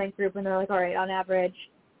supplement group and they're like, all right, on average,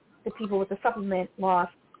 the people with the supplement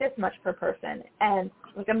lost this much per person. And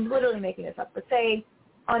like, I'm literally making this up, but say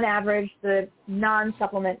on average, the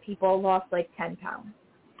non-supplement people lost like 10 pounds.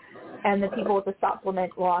 And the people with the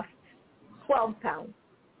supplement lost 12 pounds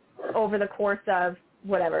over the course of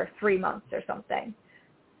whatever, 3 months or something.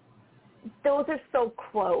 Those are so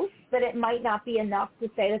close that it might not be enough to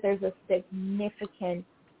say that there's a significant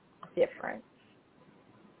difference,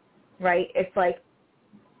 right? It's like,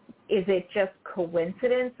 is it just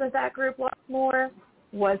coincidence that that group lost more?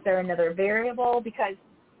 Was there another variable? Because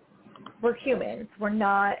we're humans. We're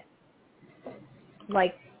not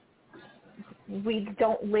like, we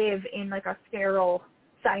don't live in like a sterile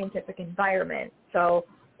scientific environment. So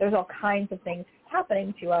there's all kinds of things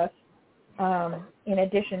happening to us in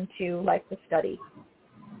addition to like the study.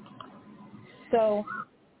 So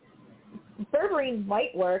berberine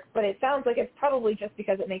might work, but it sounds like it's probably just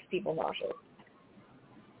because it makes people nauseous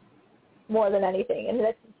more than anything. And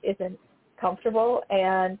this isn't comfortable,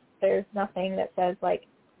 and there's nothing that says like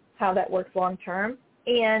how that works long term.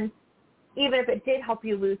 And even if it did help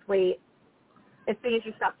you lose weight, as soon as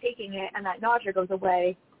you stop taking it and that nausea goes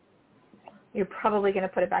away, you're probably going to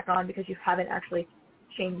put it back on because you haven't actually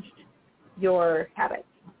changed your habits.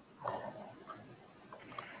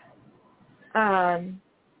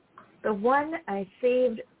 The one I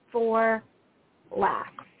saved for last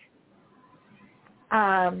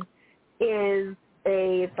is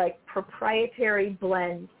a like proprietary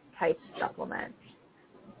blend type supplement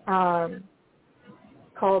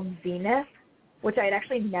called Zenith, which I had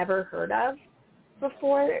actually never heard of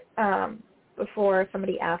before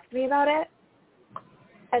somebody asked me about it.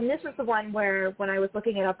 And this is the one where when I was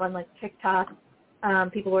looking it up on like TikTok,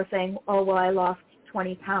 people were saying, oh, well, I lost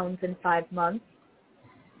 20 pounds in 5 months.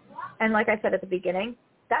 And like I said at the beginning,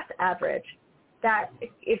 that's average. That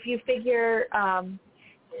if you figure, I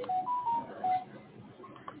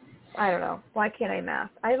don't know, why can't I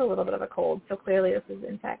math? I have a little bit of a cold, so clearly this is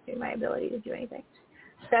impacting my ability to do anything.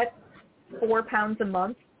 That's 4 pounds a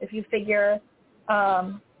month. If you figure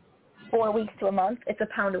 4 weeks to a month, it's a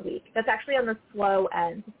pound a week. That's actually on the slow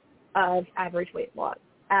end of average weight loss.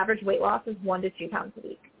 Average weight loss is 1 to 2 pounds a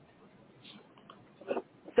week.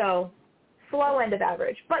 So slow end of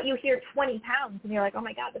average. But you hear 20 pounds and you're like, oh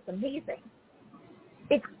my God, that's amazing.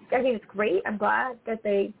 It's great. I'm glad that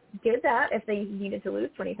they did that if they needed to lose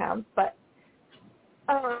 20 pounds. But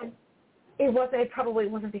it probably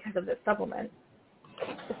wasn't because of this supplement.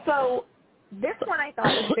 So this one I thought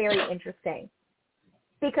was very interesting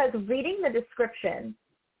because reading the description,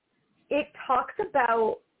 it talks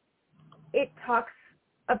about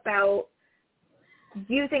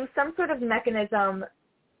using some sort of mechanism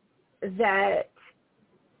that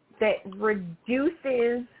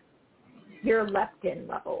reduces your leptin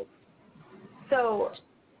levels. So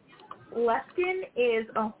leptin is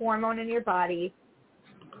a hormone in your body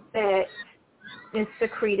that is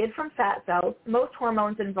secreted from fat cells. Most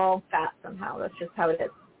hormones involve fat somehow. That's just how it is.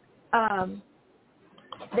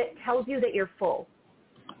 That tells you that you're full.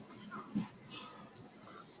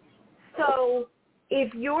 So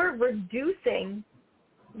if you're reducing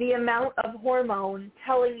the amount of hormone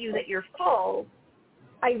telling you that you're full,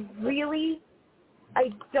 I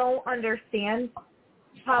don't understand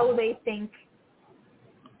how they think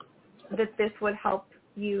that this would help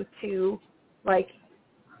you to like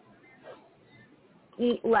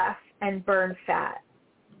eat less and burn fat,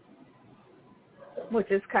 which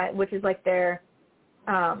is like their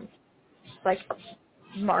like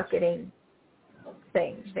marketing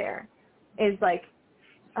thing there is like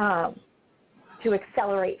to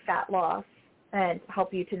accelerate fat loss and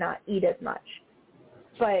help you to not eat as much.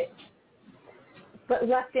 but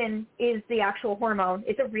leptin is the actual hormone.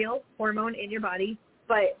 It's a real hormone in your body,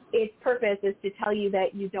 but its purpose is to tell you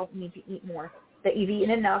that you don't need to eat more, that you've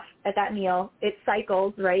eaten enough at that meal. It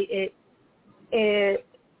cycles, right? It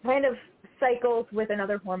kind of cycles with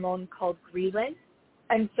another hormone called ghrelin.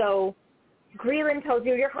 And so ghrelin tells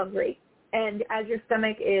you you're hungry. And as your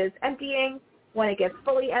stomach is emptying, when it gets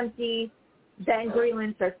fully empty, then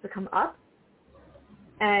ghrelin starts to come up.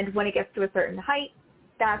 And when it gets to a certain height,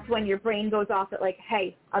 that's when your brain goes off at like,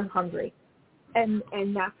 hey, I'm hungry. And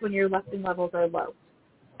that's when your leptin levels are low.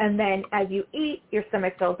 And then as you eat, your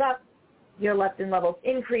stomach fills up, your leptin levels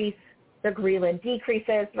increase, the ghrelin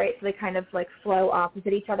decreases, right? So they kind of like flow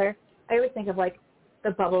opposite each other. I always think of like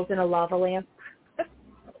the bubbles in a lava lamp.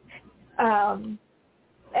 And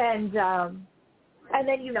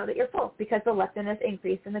then you know that you're full because the leptin is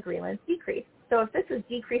increased and the ghrelin is decreased. So if this is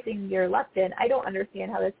decreasing your leptin, I don't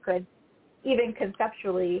understand how this could even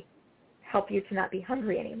conceptually help you to not be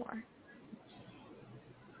hungry anymore.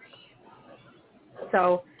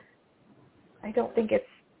 So I don't think it's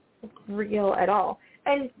real at all.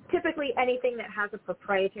 And typically anything that has a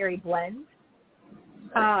proprietary blend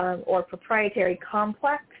or proprietary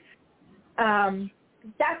complex,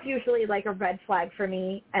 that's usually like a red flag for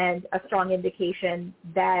me and a strong indication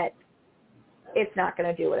that it's not going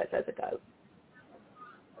to do what it says it does.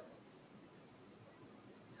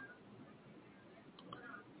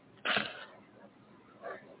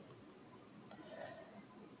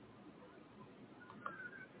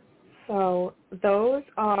 So those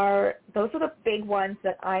are the big ones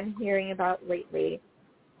that I'm hearing about lately.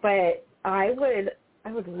 But I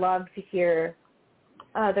would love to hear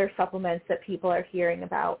other supplements that people are hearing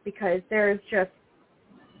about because there's just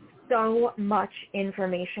so much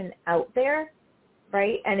information out there,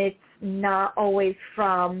 right? And it's not always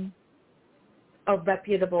from a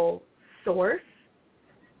reputable source.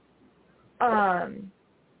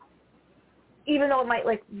 Even though it might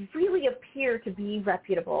like really appear to be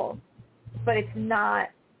reputable, but it's not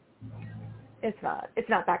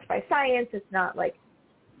backed by science. It's not like,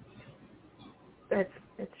 it's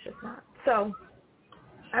just not. So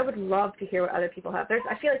I would love to hear what other people have.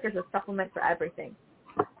 I feel like there's a supplement for everything.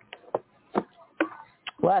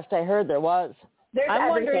 Last I heard there was. I'm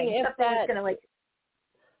wondering if that's going to like,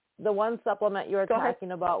 the one supplement you were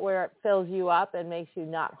talking about where it fills you up and makes you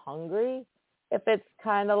not hungry, if it's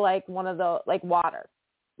kind of like one of the, like water.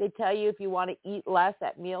 They tell you if you want to eat less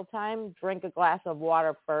at mealtime, drink a glass of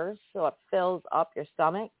water first so it fills up your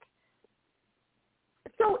stomach.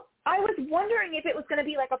 So I was wondering if it was going to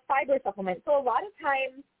be like a fiber supplement. So a lot of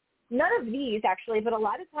times, none of these actually, but a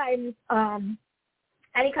lot of times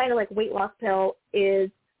any kind of like weight loss pill is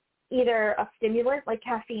either a stimulant like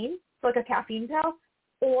caffeine, so like a caffeine pill,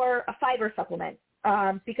 or a fiber supplement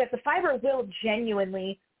because the fiber will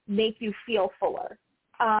genuinely make you feel fuller.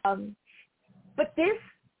 But this,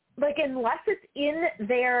 like, unless it's in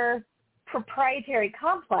their proprietary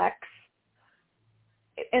complex,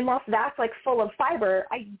 unless that's like full of fiber,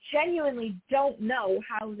 I genuinely don't know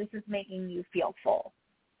how this is making you feel full,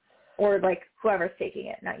 or like whoever's taking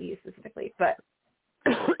it, not you specifically, but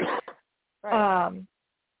right.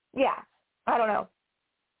 Yeah, I don't know.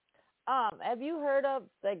 Have you heard of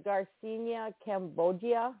the Garcinia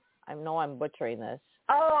cambogia? I know I'm butchering this.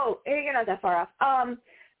 Oh, you're not that far off.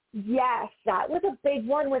 Yes, that was a big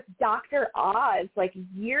one with Dr. Oz like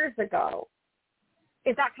years ago.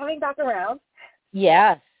 Is that coming back around?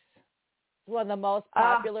 Yes. It's one of the most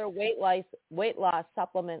popular weight loss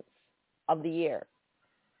supplements of the year.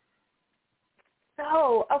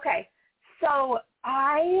 Oh, okay. So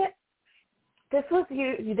this used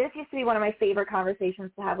to be one of my favorite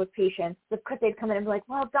conversations to have with patients because they'd come in and be like,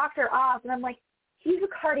 well, Dr. Oz. And I'm like, he's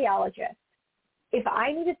a cardiologist. If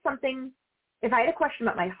I needed something, if I had a question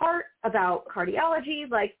about my heart, about cardiology,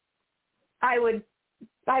 like I would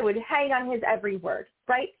hang on his every word,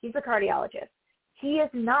 right? He's a cardiologist. He is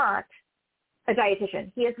not a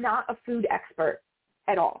dietitian. He is not a food expert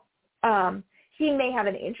at all. He may have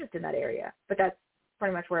an interest in that area, but that's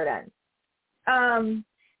pretty much where it ends.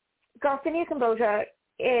 Garcinia cambogia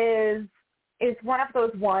is one of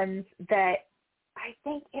those ones that I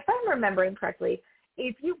think, if I'm remembering correctly,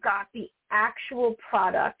 if you got the actual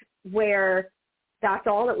product where that's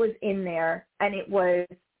all that was in there and it was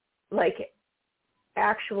like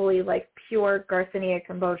actually like pure Garcinia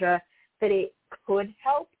cambogia, that it could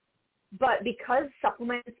help. But because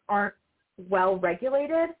supplements aren't well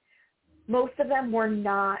regulated, most of them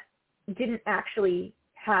didn't actually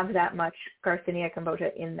have that much Garcinia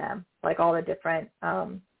cambogia in them, like all the different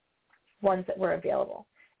ones that were available,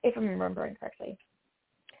 if I'm remembering correctly.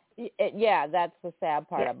 Yeah, that's the sad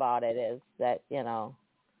part about it is that, you know,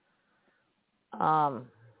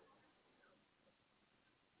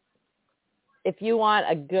 if you want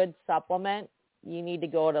a good supplement, you need to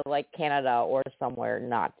go to like Canada or somewhere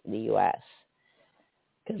not the U.S.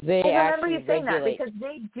 because they I remember actually you saying regulate. that because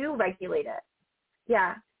they do regulate it.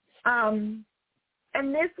 Yeah. And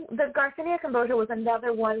the Garcinia Cambogia was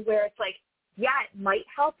another one where it's like, yeah, it might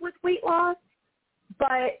help with weight loss,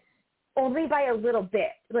 but only by a little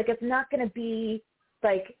bit. Like, it's not going to be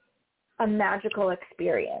like a magical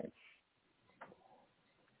experience.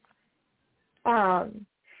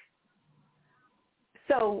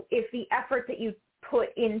 So if the effort that you put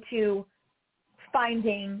into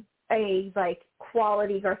finding a like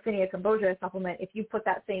quality Garcinia Cambogia supplement, if you put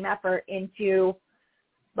that same effort into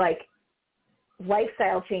like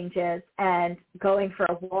lifestyle changes and going for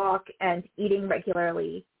a walk and eating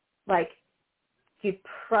regularly, like you'd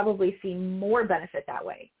probably see more benefit that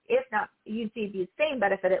way. If not, you'd see the same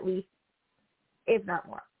benefit at least, if not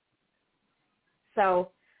more.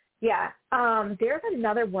 So, yeah, there's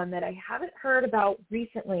another one that I haven't heard about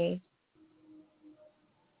recently.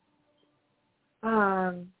 Is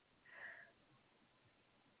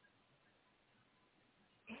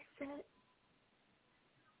it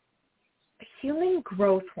a human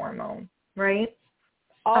growth hormone, right?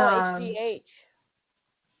 Oh, HGH.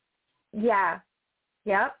 Yeah.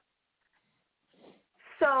 Yep.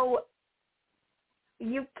 So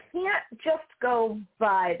you can't just go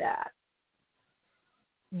buy that.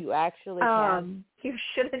 You actually can. You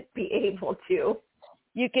shouldn't be able to.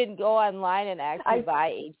 You can go online and actually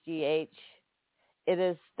buy HGH.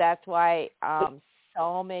 That's why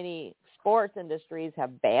so many sports industries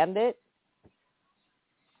have banned it.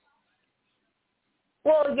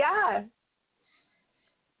 Well, yeah.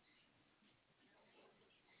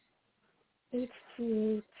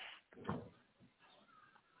 HGH.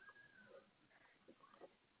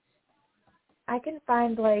 I can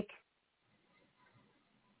find like,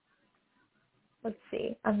 let's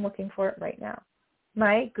see, I'm looking for it right now.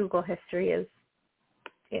 My Google history is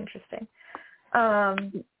interesting.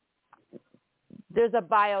 There's a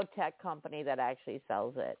biotech company that actually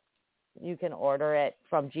sells it. You can order it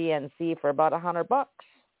from GNC for about $100.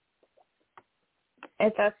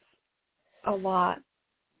 That's a lot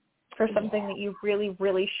for something that you really,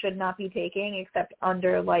 really should not be taking except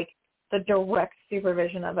under like the direct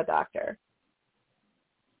supervision of a doctor.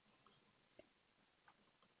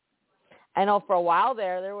 I know for a while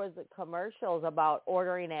there was commercials about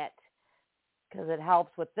ordering it because it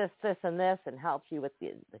helps with this, and this, and helps you with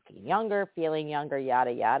looking younger, feeling younger, yada,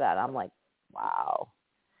 yada. And I'm like, wow.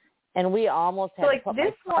 And we almost had to put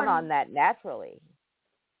my son on that naturally.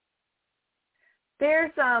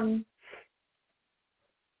 There's, so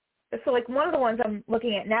like one of the ones I'm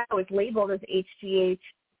looking at now is labeled as HGH,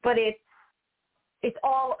 but it's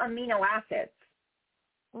all amino acids.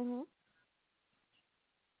 Mm-hmm.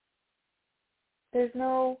 There's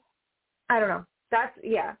no, I don't know. That's,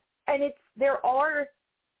 yeah. And there are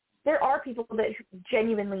people that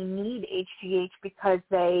genuinely need HGH because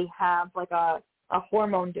they have like a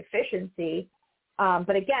hormone deficiency.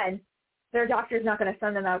 But again, their doctor's not going to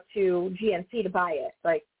send them out to GNC to buy it.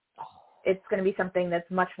 Like, it's going to be something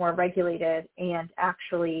that's much more regulated and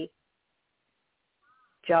actually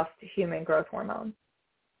just human growth hormone.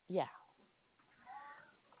 Yeah.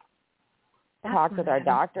 Talked with our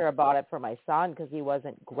doctor about it for my son because he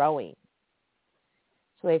wasn't growing.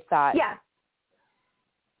 So they thought it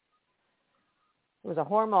was a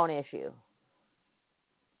hormone issue.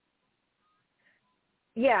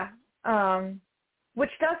 Yeah.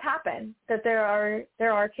 Which does happen, that there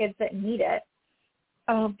are kids that need it.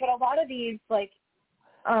 But a lot of these like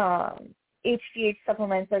HGH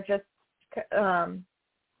supplements are just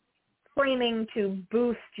claiming to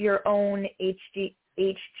boost your own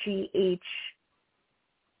HGH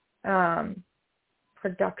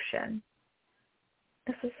production.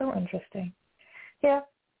 This is so interesting. Yeah.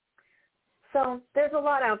 So there's a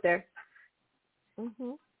lot out there.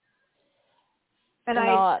 Mhm. And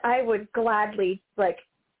I would gladly like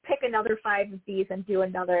pick another 5 of these and do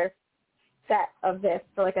another set of this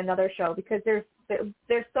for like another show because there's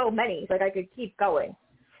so many. Like I could keep going.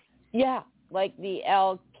 Yeah, like the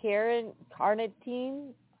L-carnitine.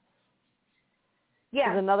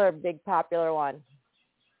 Yeah, is another big popular one.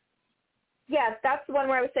 Yeah, that's the one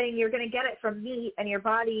where I was saying you're going to get it from meat and your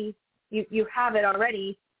body, you have it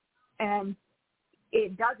already, and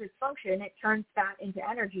it does its function. It turns fat into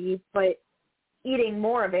energy, but eating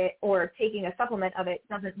more of it or taking a supplement of it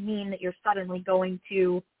doesn't mean that you're suddenly going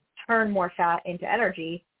to turn more fat into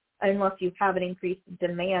energy unless you have an increased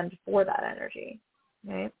demand for that energy,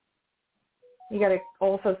 right? You got to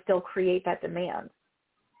also still create that demand.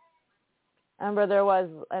 I remember there was,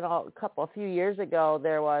 a few years ago,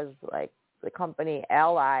 there was like the company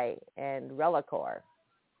Ally and Relicor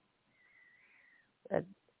that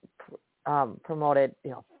promoted,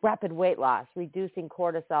 rapid weight loss, reducing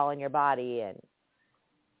cortisol in your body, and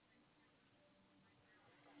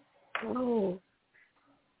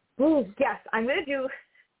yes, I'm gonna do.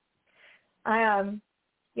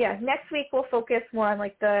 Next week we'll focus more on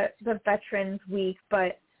like the Veterans Week,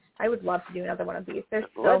 but I would love to do another one of these. There's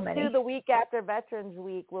so many. Let's do the week after Veterans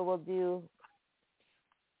Week, where we'll do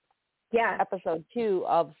episode 2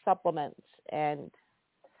 of supplements and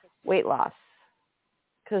weight loss.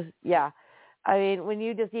 Because, when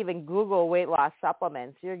you just even Google weight loss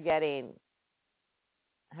supplements, you're getting,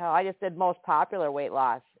 I just did most popular weight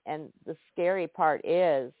loss. And the scary part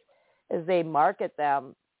is they market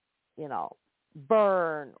them,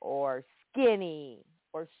 burn or skinny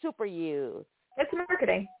or super youth. It's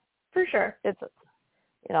marketing, for sure. It's,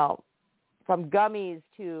 from gummies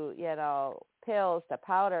to, pills to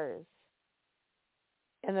powders.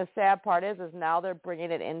 And the sad part is now they're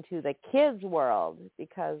bringing it into the kids' world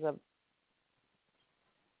because of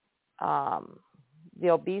the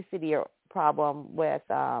obesity problem with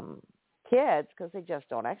kids, because they just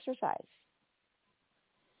don't exercise.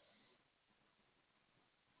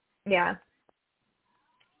 Yeah.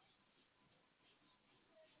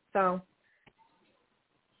 So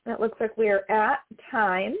that looks like we're at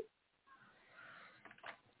time.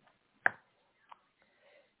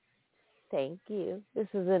 Thank you. This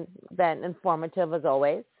has been informative as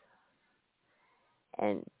always.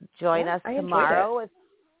 And join us tomorrow with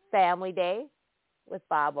Family Day with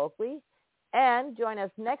Bob Oakley. And join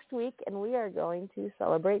us next week, and we are going to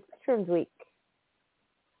celebrate Veterans Week.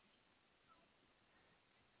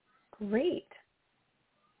 Great.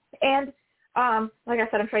 And like I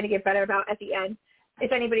said, I'm trying to get better about at the end.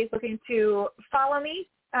 If anybody's looking to follow me,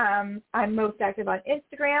 I'm most active on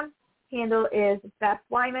Instagram. Handle is Beth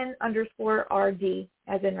Wyman _RD,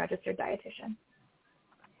 as in Registered Dietitian.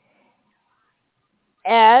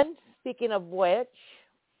 And speaking of which,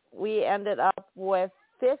 we ended up with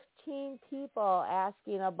 15 people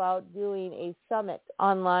asking about doing a summit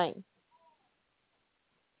online.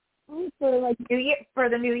 For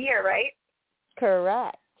the new year, right?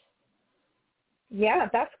 Correct. Yeah,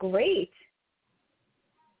 that's great.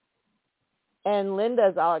 And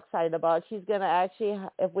Linda's all excited about it. She's going to actually,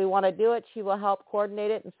 if we want to do it, she will help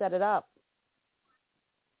coordinate it and set it up.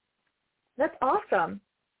 That's awesome.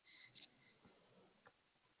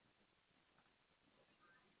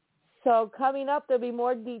 So coming up, there'll be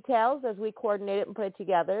more details as we coordinate it and put it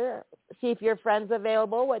together. See if your friend's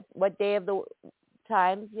available, what day of the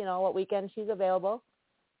times, what weekend she's available.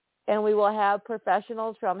 And we will have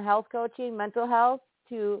professionals from health coaching, mental health,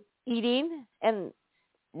 to eating, and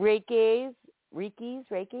Reiki,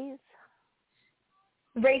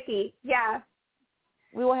 yeah.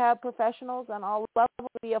 We will have professionals on all levels. It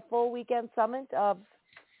will be a full weekend summit of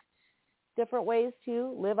different ways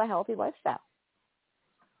to live a healthy lifestyle.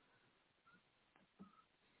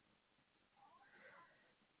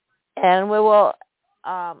 And we will,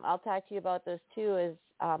 I'll talk to you about this too, is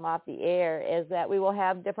off the air, is that we will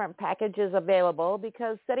have different packages available,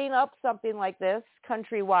 because setting up something like this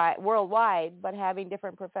countrywide, worldwide, but having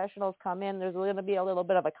different professionals come in, there's going to be a little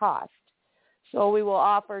bit of a cost. So we will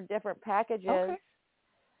offer different packages,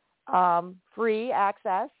 free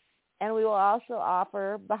access, and we will also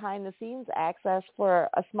offer behind-the-scenes access for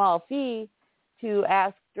a small fee to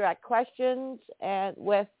ask direct questions and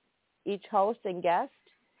with each host and guest.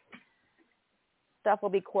 Stuff will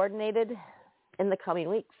be coordinated in the coming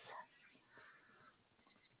weeks.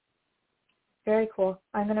 Very cool.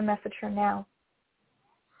 I'm going to message her now.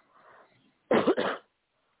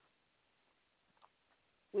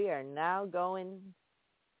 We are now going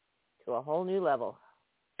to a whole new level.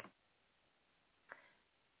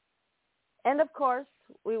 And of course,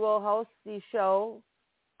 we will host the show,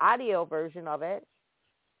 audio version of it,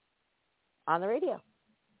 on the radio.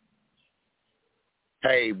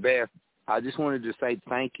 Hey, Beth, I just wanted to say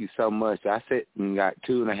thank you so much. I sat and got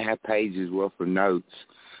 2.5 pages worth of notes.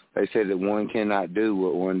 They said that one cannot do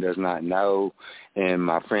what one does not know. And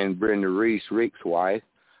my friend Brenda Reese, Rick's wife,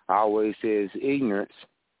 always says ignorance,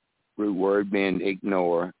 root word being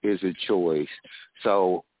ignore, is a choice.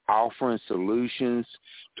 So offering solutions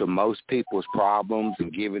to most people's problems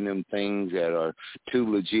and giving them things that are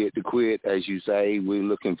too legit to quit, as you say, we're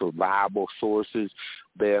looking for viable sources.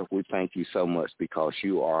 Beth, we thank you so much because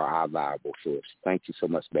you are our viable source. Thank you so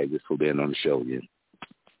much, baby, for being on the show again.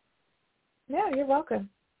 Yeah, you're welcome.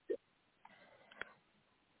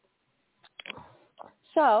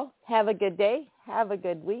 So have a good day. Have a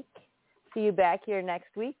good week. See you back here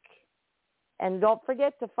next week. And don't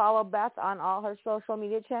forget to follow Beth on all her social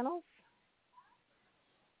media channels.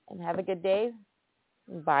 And have a good day.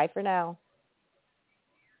 Bye for now.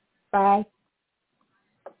 Bye.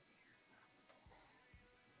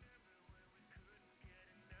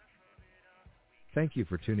 Thank you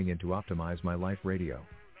for tuning in to Optimize My Life Radio.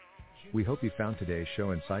 We hope you found today's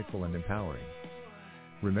show insightful and empowering.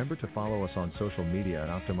 Remember to follow us on social media at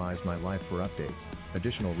Optimize My Life for updates,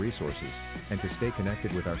 additional resources, and to stay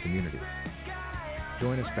connected with our community.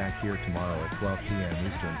 Join us back here tomorrow at 12 p.m.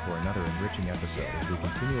 Eastern for another enriching episode as we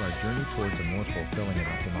continue our journey towards a more fulfilling and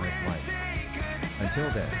optimized life. Until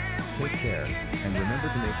then, take care, and remember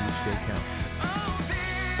to make each day count.